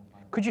revealing of my.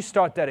 Could you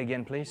start that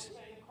again, please?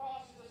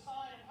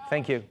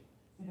 Thank you.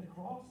 See, the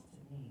cross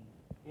to me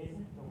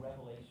isn't the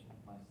revelation of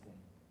my sin.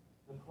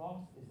 The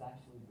cross is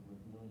actually the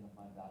revealing of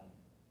my value.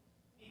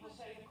 People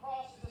say the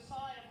cross is a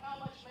sign of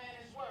how much man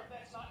is worth.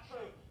 That's not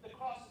true. The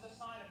cross is a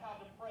sign of how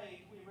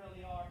depraved we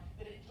really are,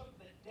 that it took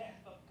the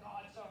death of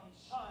God's own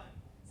Son.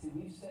 See,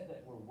 we've said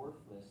that we're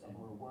worthless and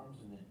we're worms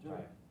in the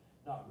dirt,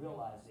 not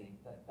realizing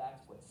that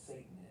that's what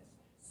Satan is.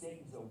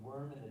 Satan's a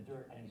worm in the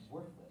dirt and he's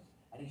worthless.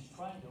 And he's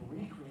trying to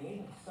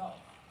recreate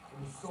himself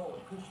in the soul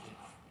of Christians.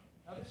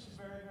 Now this is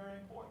very, very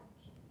important.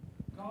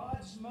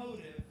 God's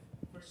motive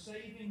for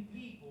saving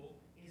people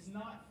is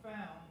not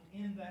found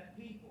in that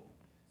people.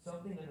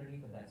 Something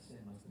underneath of that sin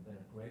must have been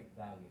of great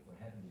value for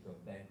heaven to go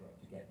bankrupt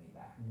to get me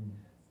back.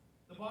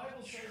 The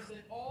Bible says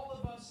that all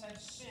of us have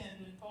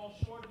sinned and fall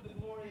short of the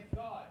glory of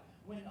God.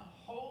 When a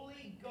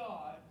holy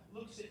God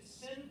looks at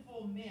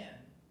sinful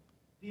men,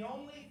 the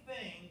only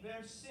thing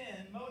their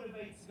sin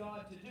motivates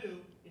God to do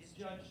is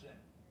judge them.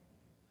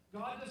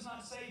 God does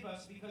not save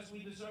us because we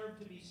deserve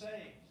to be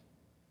saved.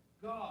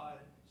 God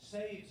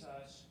saves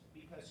us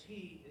because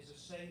He is a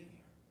Savior.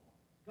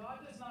 God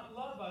does not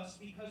love us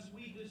because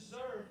we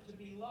deserve to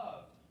be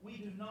loved. We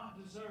do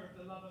not deserve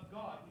the love of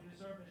God. We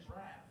deserve His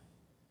wrath.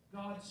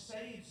 God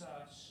saves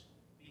us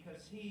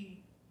because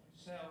He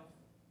Himself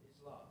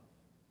is love.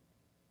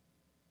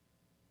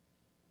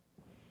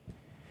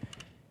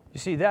 You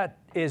see, that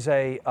is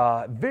a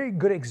very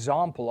good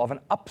example of an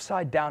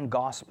upside-down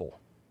gospel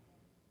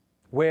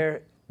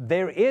where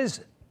there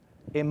is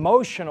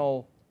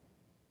emotional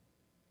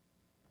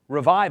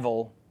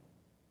revival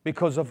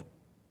because of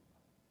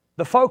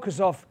the focus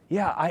of,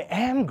 yeah, I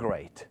am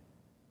great.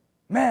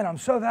 Man, I'm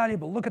so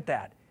valuable. Look at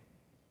that.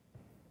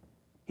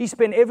 He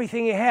spent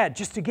everything he had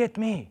just to get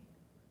me.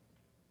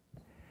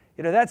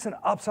 You know, that's an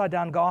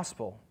upside-down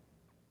gospel.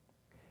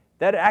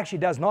 That actually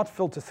does not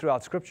filter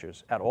throughout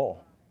Scriptures at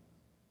all.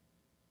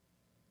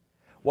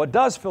 What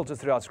does filter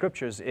throughout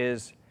Scriptures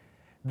is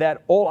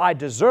that all I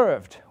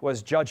deserved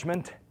was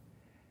judgment.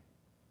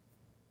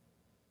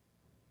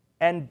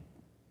 And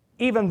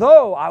even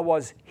though I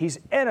was His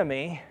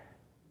enemy,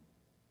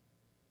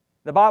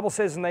 the Bible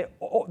says, and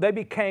they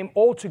became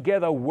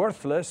altogether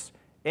worthless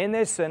in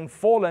their sin,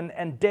 fallen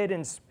and dead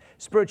and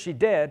spiritually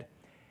dead,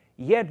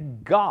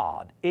 yet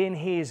God, in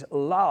His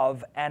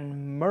love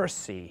and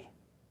mercy,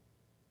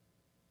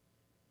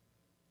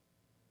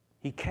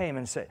 He came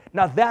and said,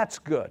 now that's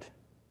good.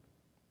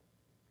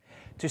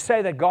 To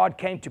say that God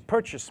came to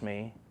purchase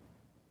me,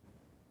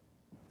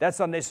 that's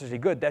not necessarily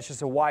good. That's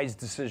just a wise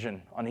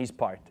decision on His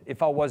part.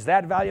 If I was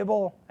that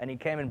valuable and He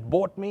came and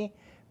bought me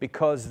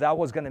because that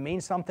was going to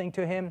mean something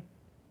to Him,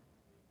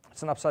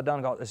 it's an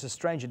upside-down God. This is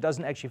strange. It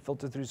doesn't actually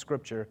filter through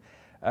Scripture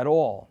at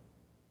all.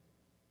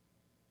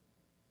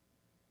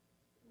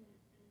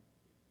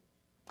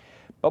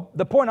 But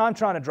the point I'm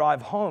trying to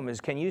drive home is,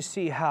 can you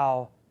see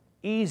how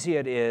easy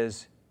it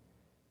is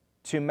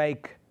to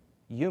make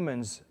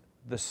humans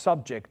the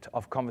subject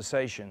of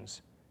conversation,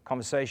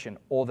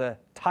 or the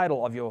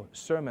title of your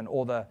sermon,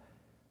 or the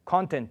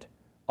content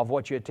of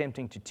what you're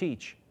attempting to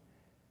teach?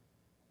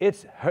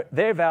 It's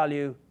their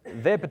value,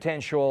 their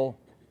potential,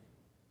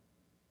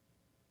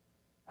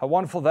 how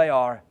wonderful they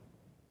are.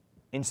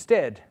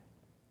 Instead,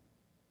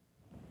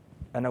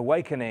 an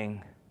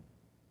awakening,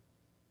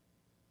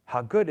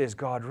 how good is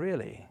God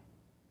really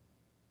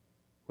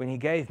when He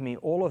gave me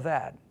all of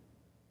that?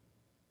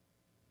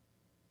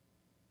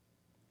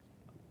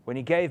 When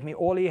He gave me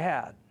all He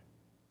had,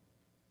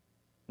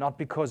 not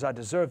because I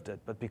deserved it,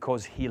 but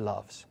because He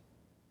loves.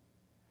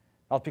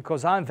 Not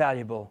because I'm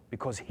valuable,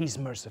 because He's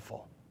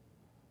merciful.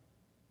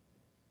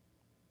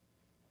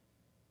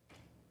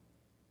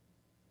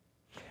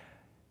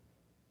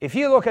 If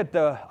you look at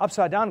the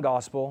upside-down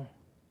gospel,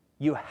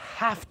 you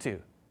have to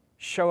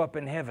show up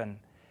in heaven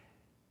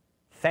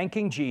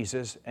thanking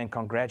Jesus and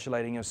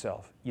congratulating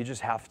yourself. You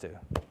just have to.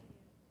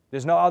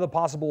 There's no other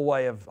possible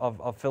way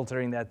of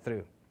filtering that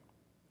through.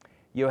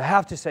 You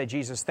have to say,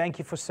 Jesus, thank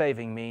you for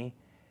saving me,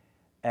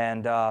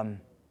 and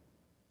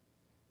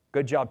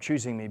good job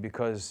choosing me,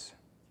 because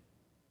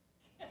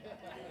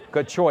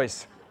good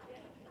choice.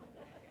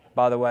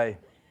 By the way,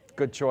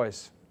 good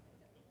choice.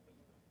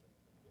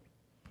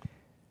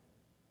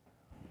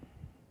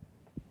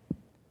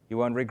 You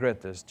won't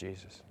regret this,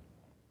 Jesus.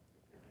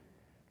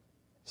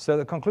 So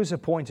the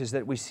conclusive point is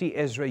that we see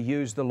Ezra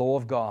use the law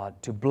of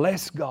God to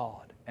bless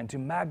God and to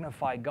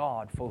magnify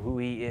God for who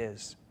He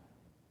is.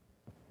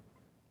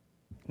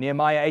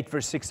 Nehemiah 8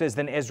 verse 6 says,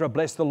 Then Ezra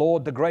blessed the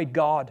Lord, the great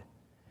God.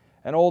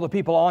 And all the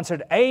people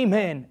answered,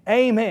 Amen,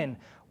 Amen,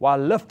 while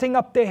lifting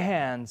up their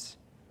hands.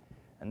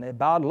 And they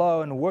bowed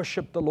low and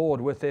worshiped the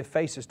Lord with their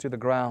faces to the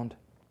ground.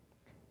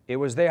 It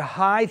was their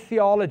high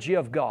theology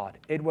of God.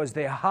 It was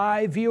their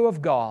high view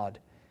of God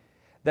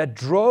that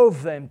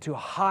drove them to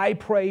high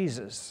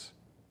praises.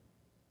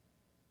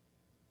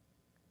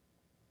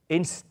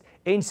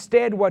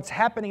 Instead, what's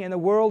happening in the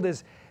world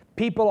is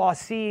people are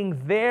seeing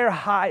their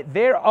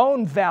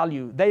own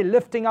value. They're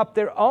lifting up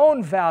their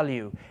own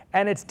value,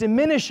 and it's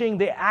diminishing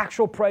the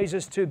actual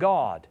praises to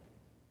God,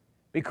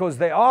 because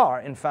they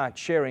are, in fact,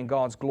 sharing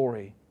God's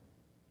glory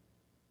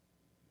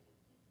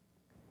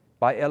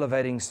by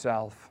elevating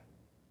self.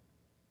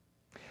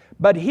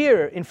 But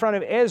here, in front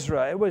of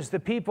Ezra, it was the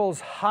people's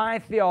high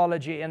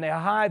theology and their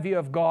high view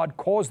of God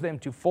caused them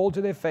to fall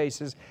to their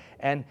faces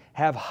and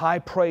have high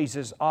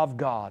praises of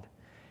God.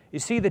 You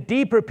see, the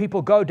deeper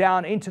people go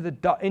down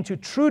into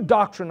true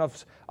doctrine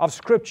of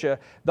Scripture,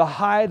 the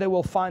higher they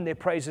will find their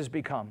praises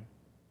become.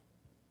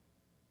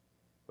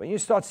 When you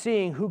start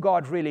seeing who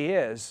God really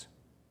is,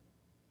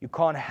 you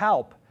can't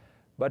help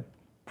but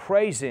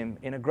praise Him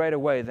in a greater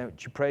way than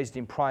you praised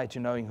Him prior to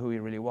knowing who He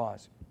really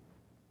was.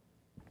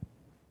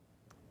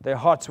 Their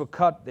hearts were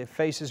cut, their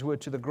faces were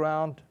to the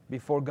ground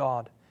before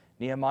God.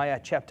 Nehemiah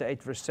chapter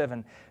 8 verse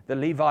 7, the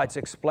Levites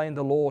explained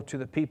the law to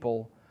the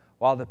people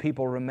while the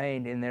people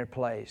remained in their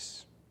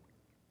place.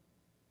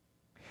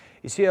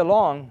 You see,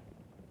 along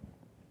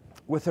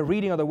with the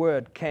reading of the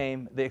Word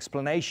came the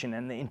explanation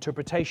and the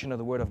interpretation of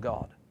the Word of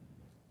God.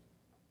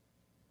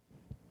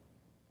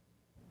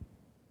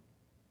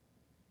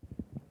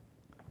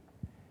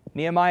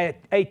 Nehemiah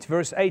 8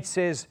 verse 8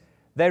 says,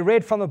 they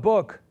read from the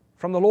book,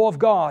 from the law of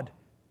God,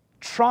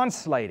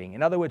 translating,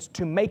 in other words,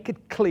 to make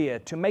it clear,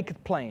 to make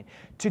it plain,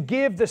 to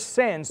give the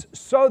sense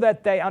so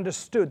that they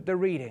understood the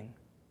reading.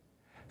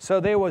 So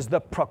there was the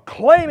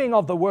proclaiming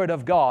of the Word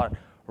of God,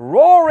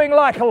 roaring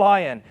like a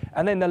lion,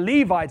 and then the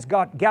Levites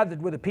got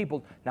gathered with the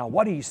people. Now,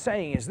 what are you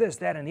saying? Is this,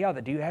 that, and the other?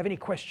 Do you have any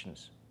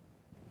questions?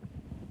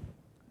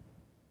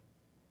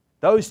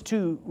 Those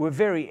two were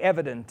very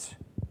evident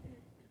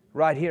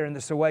right here in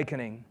this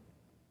awakening.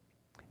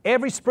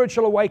 Every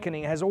spiritual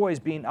awakening has always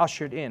been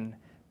ushered in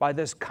by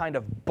this kind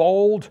of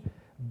bold,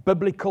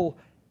 biblical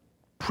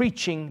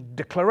preaching,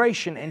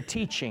 declaration, and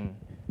teaching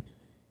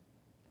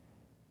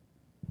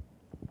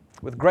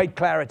with great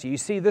clarity. You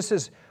see, this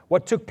is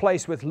what took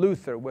place with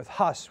Luther, with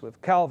Huss,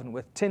 with Calvin,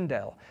 with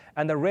Tyndale,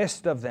 and the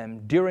rest of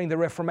them during the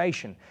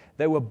Reformation.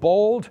 They were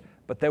bold,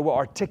 but they were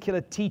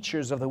articulate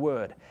teachers of the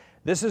Word.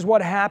 This is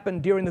what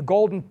happened during the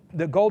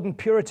golden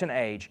Puritan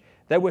age.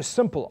 They were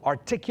simple,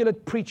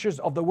 articulate preachers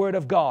of the Word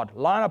of God,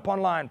 line upon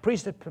line,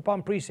 precept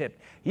upon precept,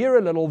 here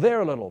a little,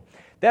 there a little.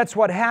 That's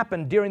what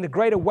happened during the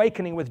Great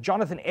Awakening with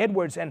Jonathan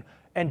Edwards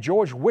and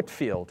George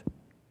Whitefield.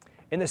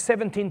 In the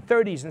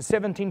 1730s and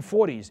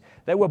 1740s,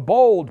 they were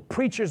bold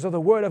preachers of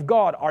the Word of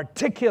God,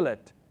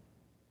 articulate.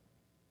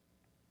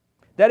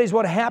 That is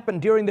what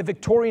happened during the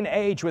Victorian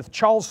age with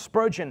Charles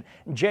Spurgeon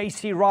and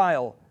J.C.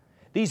 Ryle.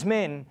 These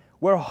men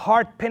were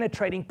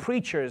heart-penetrating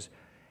preachers,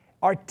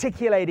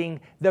 articulating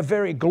the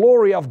very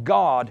glory of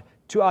God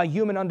to our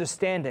human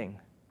understanding.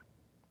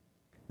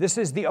 This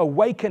is the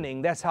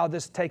awakening. That's how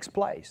this takes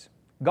place.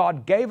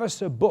 God gave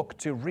us a book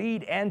to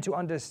read and to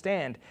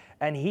understand,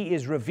 and He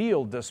is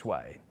revealed this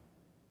way.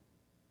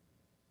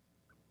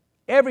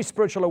 Every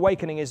spiritual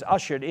awakening is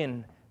ushered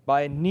in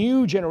by a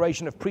new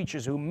generation of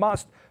preachers who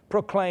must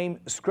proclaim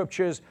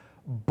Scriptures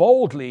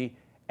boldly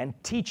and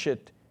teach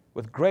it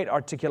with great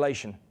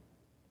articulation.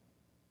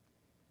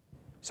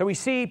 So we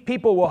see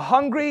people were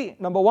hungry,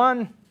 number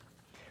one.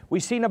 We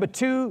see, number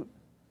two,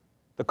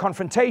 the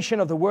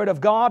confrontation of the Word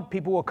of God.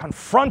 People were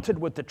confronted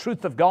with the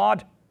truth of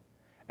God.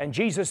 And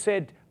Jesus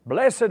said,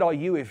 blessed are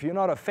you if you're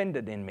not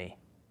offended in me.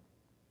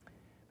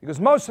 Because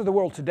most of the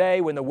world today,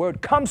 when the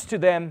Word comes to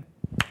them,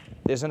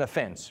 there's an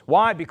offense.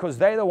 Why? Because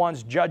they're the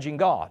ones judging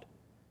God.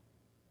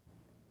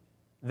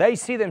 They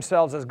see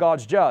themselves as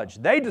God's judge.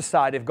 They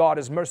decide if God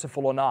is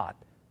merciful or not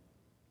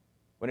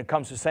when it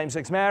comes to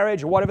same-sex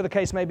marriage or whatever the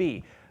case may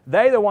be.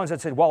 They're the ones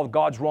that said, well,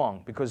 God's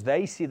wrong, because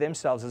they see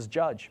themselves as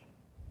judging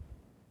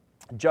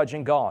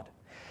God.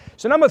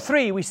 So number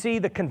 3, we see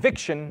the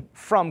conviction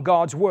from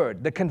God's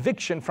Word. The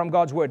conviction from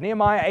God's Word.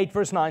 Nehemiah 8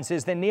 verse 9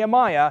 says, Then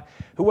Nehemiah,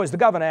 who was the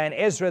governor, and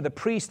Ezra the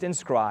priest and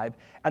scribe,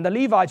 and the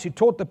Levites who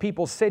taught the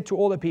people, said to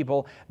all the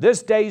people,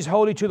 This day is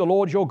holy to the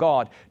Lord your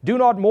God. Do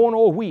not mourn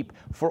or weep.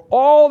 For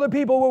all the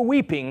people were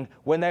weeping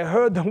when they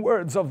heard the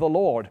words of the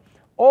Lord.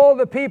 All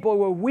the people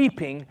were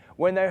weeping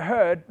when they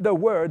heard the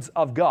words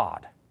of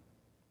God.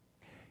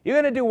 You're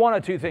going to do one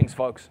or two things,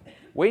 folks.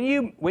 When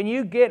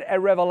you get a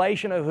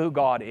revelation of who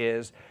God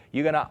is,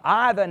 you're going to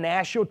either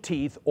gnash your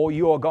teeth or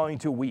you are going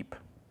to weep.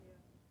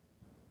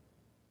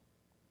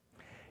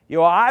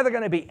 You are either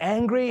going to be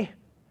angry,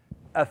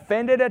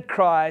 offended at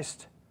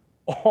Christ,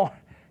 or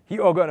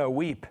you are going to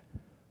weep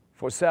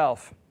for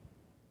self.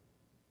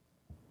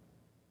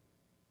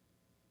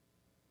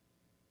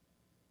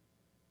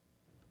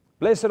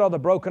 Blessed are the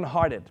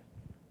brokenhearted.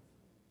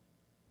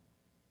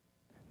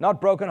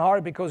 Not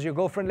brokenhearted because your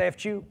girlfriend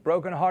left you,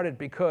 brokenhearted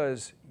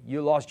because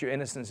you lost your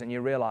innocence and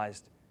you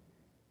realized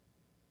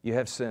you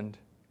have sinned.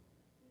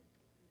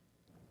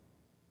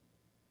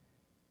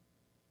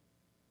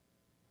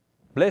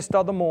 Blessed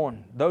are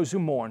those who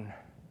mourn.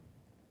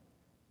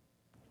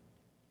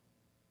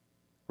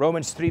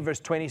 Romans 3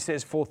 verse 20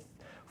 says,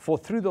 For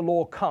through the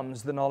law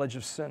comes the knowledge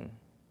of sin.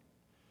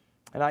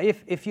 And now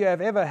if you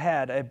have ever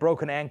had a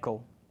broken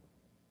ankle,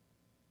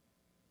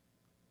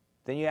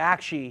 then you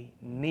actually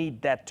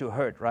need that to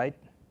hurt, right?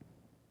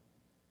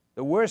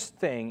 The worst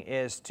thing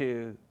is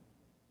to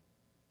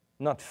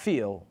not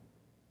feel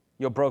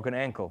your broken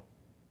ankle.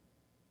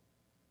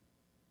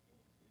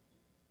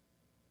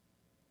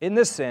 In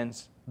this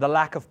sense, the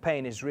lack of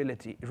pain is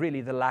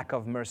really the lack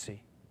of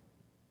mercy.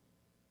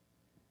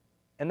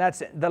 And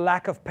that's it. The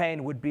lack of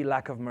pain would be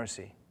lack of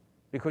mercy,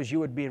 because you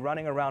would be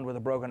running around with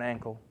a broken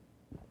ankle.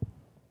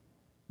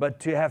 But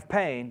to have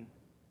pain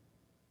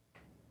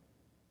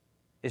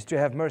is to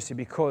have mercy,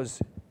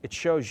 because it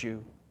shows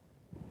you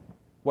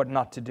what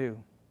not to do.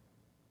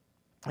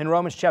 In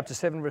Romans chapter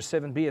 7 verse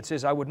 7b it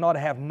says, I would not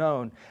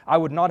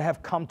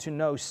have come to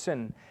know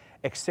sin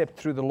except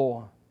through the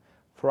law.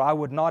 For I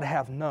would not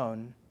have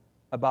known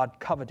about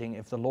coveting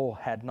if the law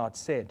had not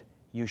said,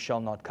 you shall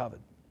not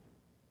covet.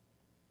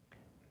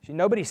 See,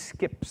 nobody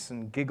skips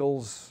and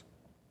giggles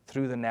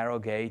through the narrow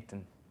gate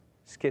and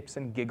skips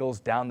and giggles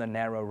down the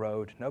narrow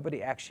road.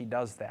 Nobody actually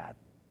does that.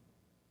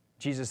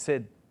 Jesus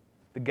said,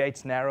 the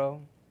gate's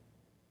narrow,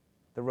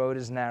 the road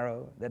is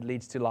narrow that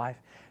leads to life.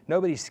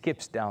 Nobody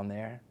skips down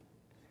there.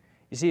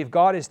 You see, if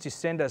God is to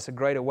send us a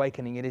great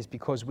awakening, it is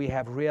because we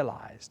have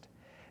realized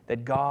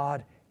that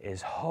God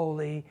is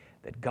holy,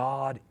 that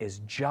God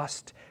is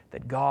just,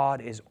 that God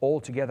is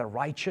altogether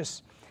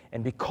righteous,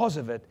 and because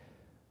of it,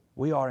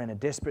 we are in a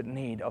desperate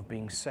need of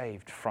being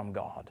saved from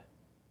God.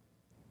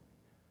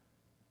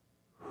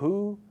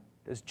 Who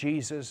does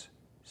Jesus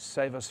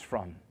save us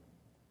from?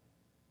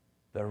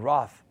 The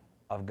wrath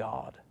of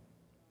God.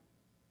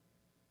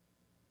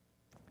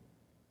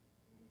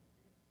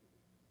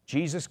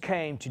 Jesus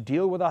came to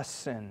deal with our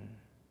sin.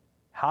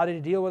 How did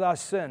He deal with our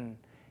sin?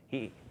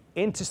 He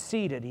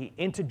interceded, He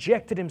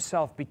interjected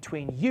Himself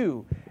between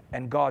you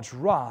and God's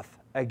wrath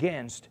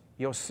against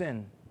your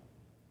sin.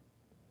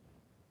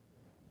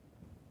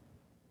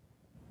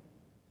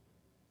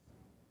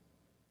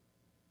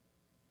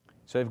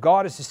 So if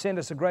God is to send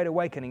us a great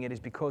awakening, it is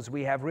because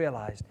we have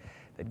realized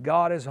that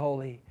God is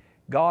holy,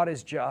 God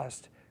is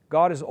just,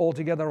 God is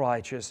altogether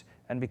righteous,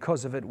 and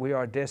because of it, we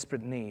are in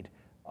desperate need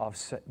of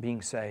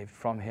being saved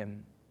from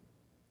Him,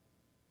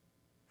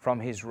 from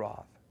His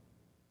wrath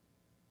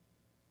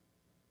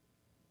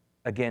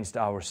against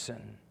our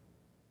sin.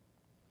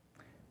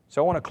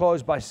 So I want to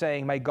close by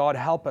saying, may God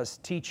help us,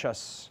 teach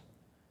us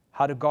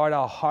how to guard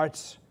our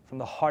hearts from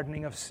the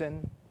hardening of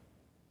sin.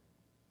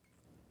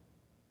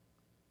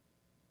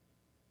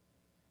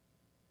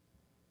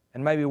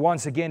 And maybe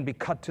once again be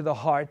cut to the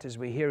heart as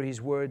we hear His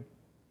word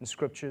in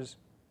Scriptures.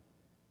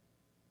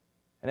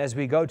 And as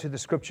we go to the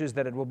Scriptures,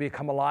 that it will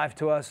become alive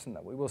to us and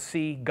that we will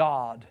see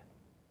God.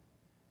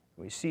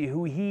 We see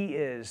who He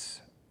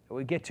is. That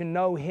we get to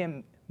know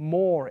Him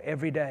more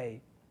every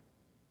day.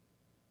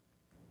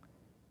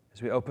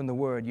 As we open the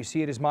Word, you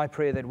see, it is my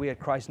prayer that we at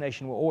Christ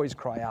Nation will always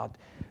cry out,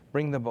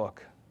 bring the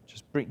book.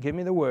 Give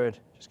me the Word.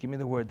 Just give me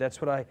the Word.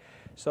 That's what I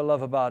so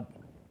love about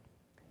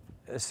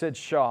Sid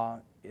Shah.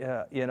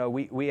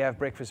 We have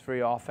breakfast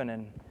very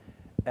often,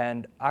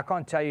 and I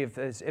can't tell you if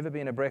there's ever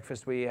been a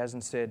breakfast where he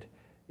hasn't said,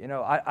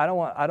 I don't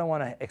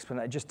want to explain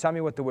that. Just tell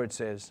me what the Word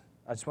says.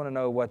 I just want to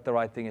know what the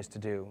right thing is to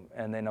do.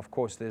 And then, of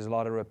course, there's a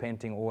lot of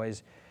repenting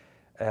always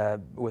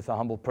with a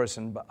humble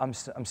person. But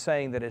I'm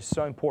saying that it's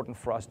so important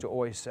for us to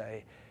always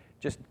say,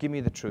 just give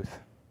me the truth.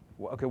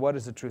 Okay, what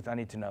is the truth? I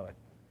need to know it.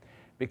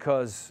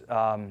 Because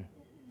I'm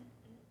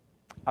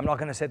not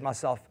going to set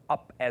myself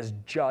up as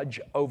judge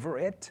over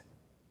it.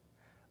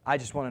 I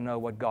just want to know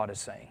what God is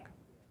saying.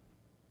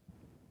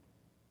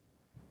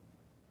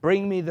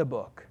 Bring me the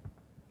book.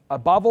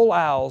 Above all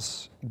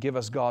else, give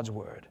us God's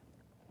Word.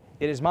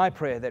 It is my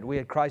prayer that we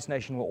at Christ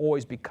Nation will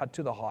always be cut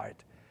to the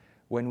heart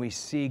when we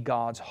see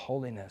God's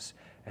holiness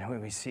and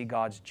when we see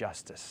God's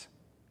justice.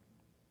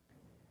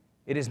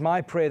 It is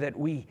my prayer that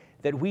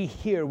we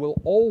here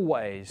will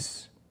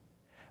always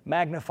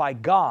magnify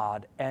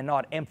God and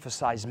not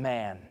emphasize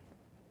man.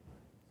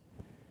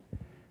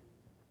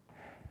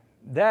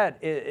 That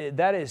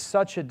is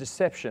such a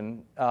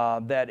deception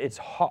that it's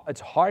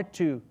hard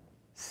to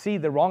see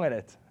the wrong in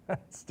it.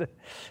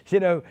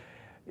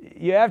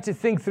 You have to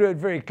think through it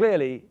very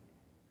clearly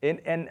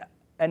and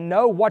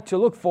know what to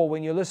look for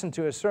when you listen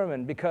to a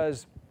sermon,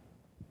 because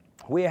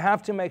we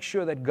have to make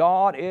sure that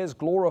God is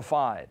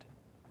glorified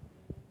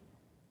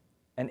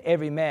and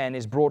every man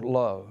is brought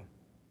low.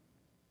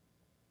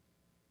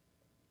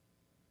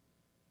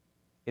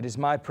 It is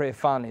my prayer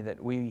finally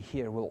that we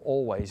here will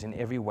always in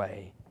every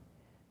way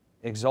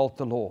exalt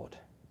the Lord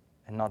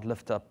and not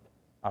lift up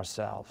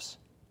ourselves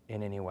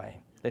in any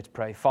way. Let's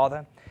pray.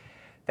 Father,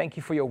 thank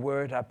you for your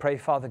word. I pray,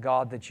 Father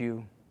God, that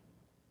you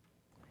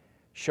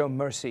show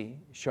mercy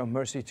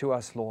to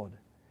us, Lord.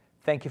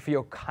 Thank you for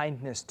your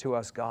kindness to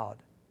us, God.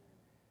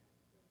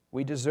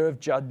 We deserve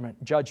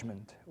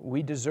judgment.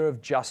 We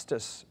deserve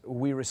justice.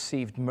 We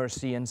received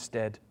mercy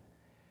instead.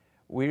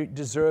 We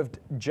deserved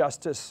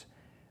justice,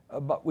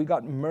 but we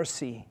got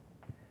mercy.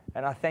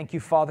 And I thank you,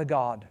 Father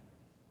God,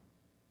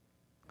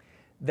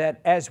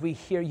 that as we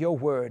hear your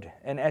word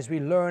and as we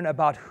learn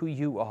about who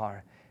you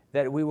are,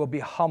 that we will be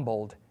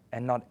humbled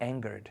and not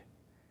angered,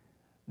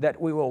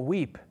 that we will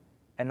weep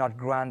and not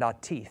grind our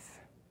teeth,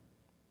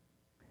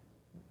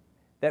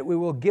 that we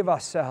will give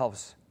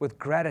ourselves with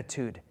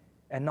gratitude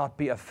and not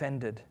be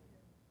offended.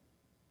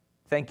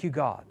 Thank you,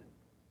 God,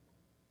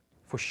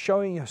 for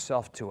showing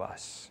yourself to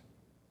us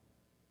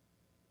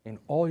in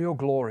all your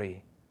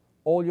glory,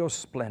 all your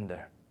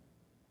splendor,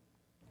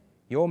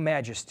 your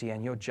majesty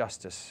and your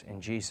justice.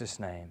 In Jesus'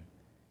 name,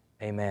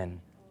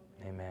 amen.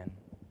 Amen.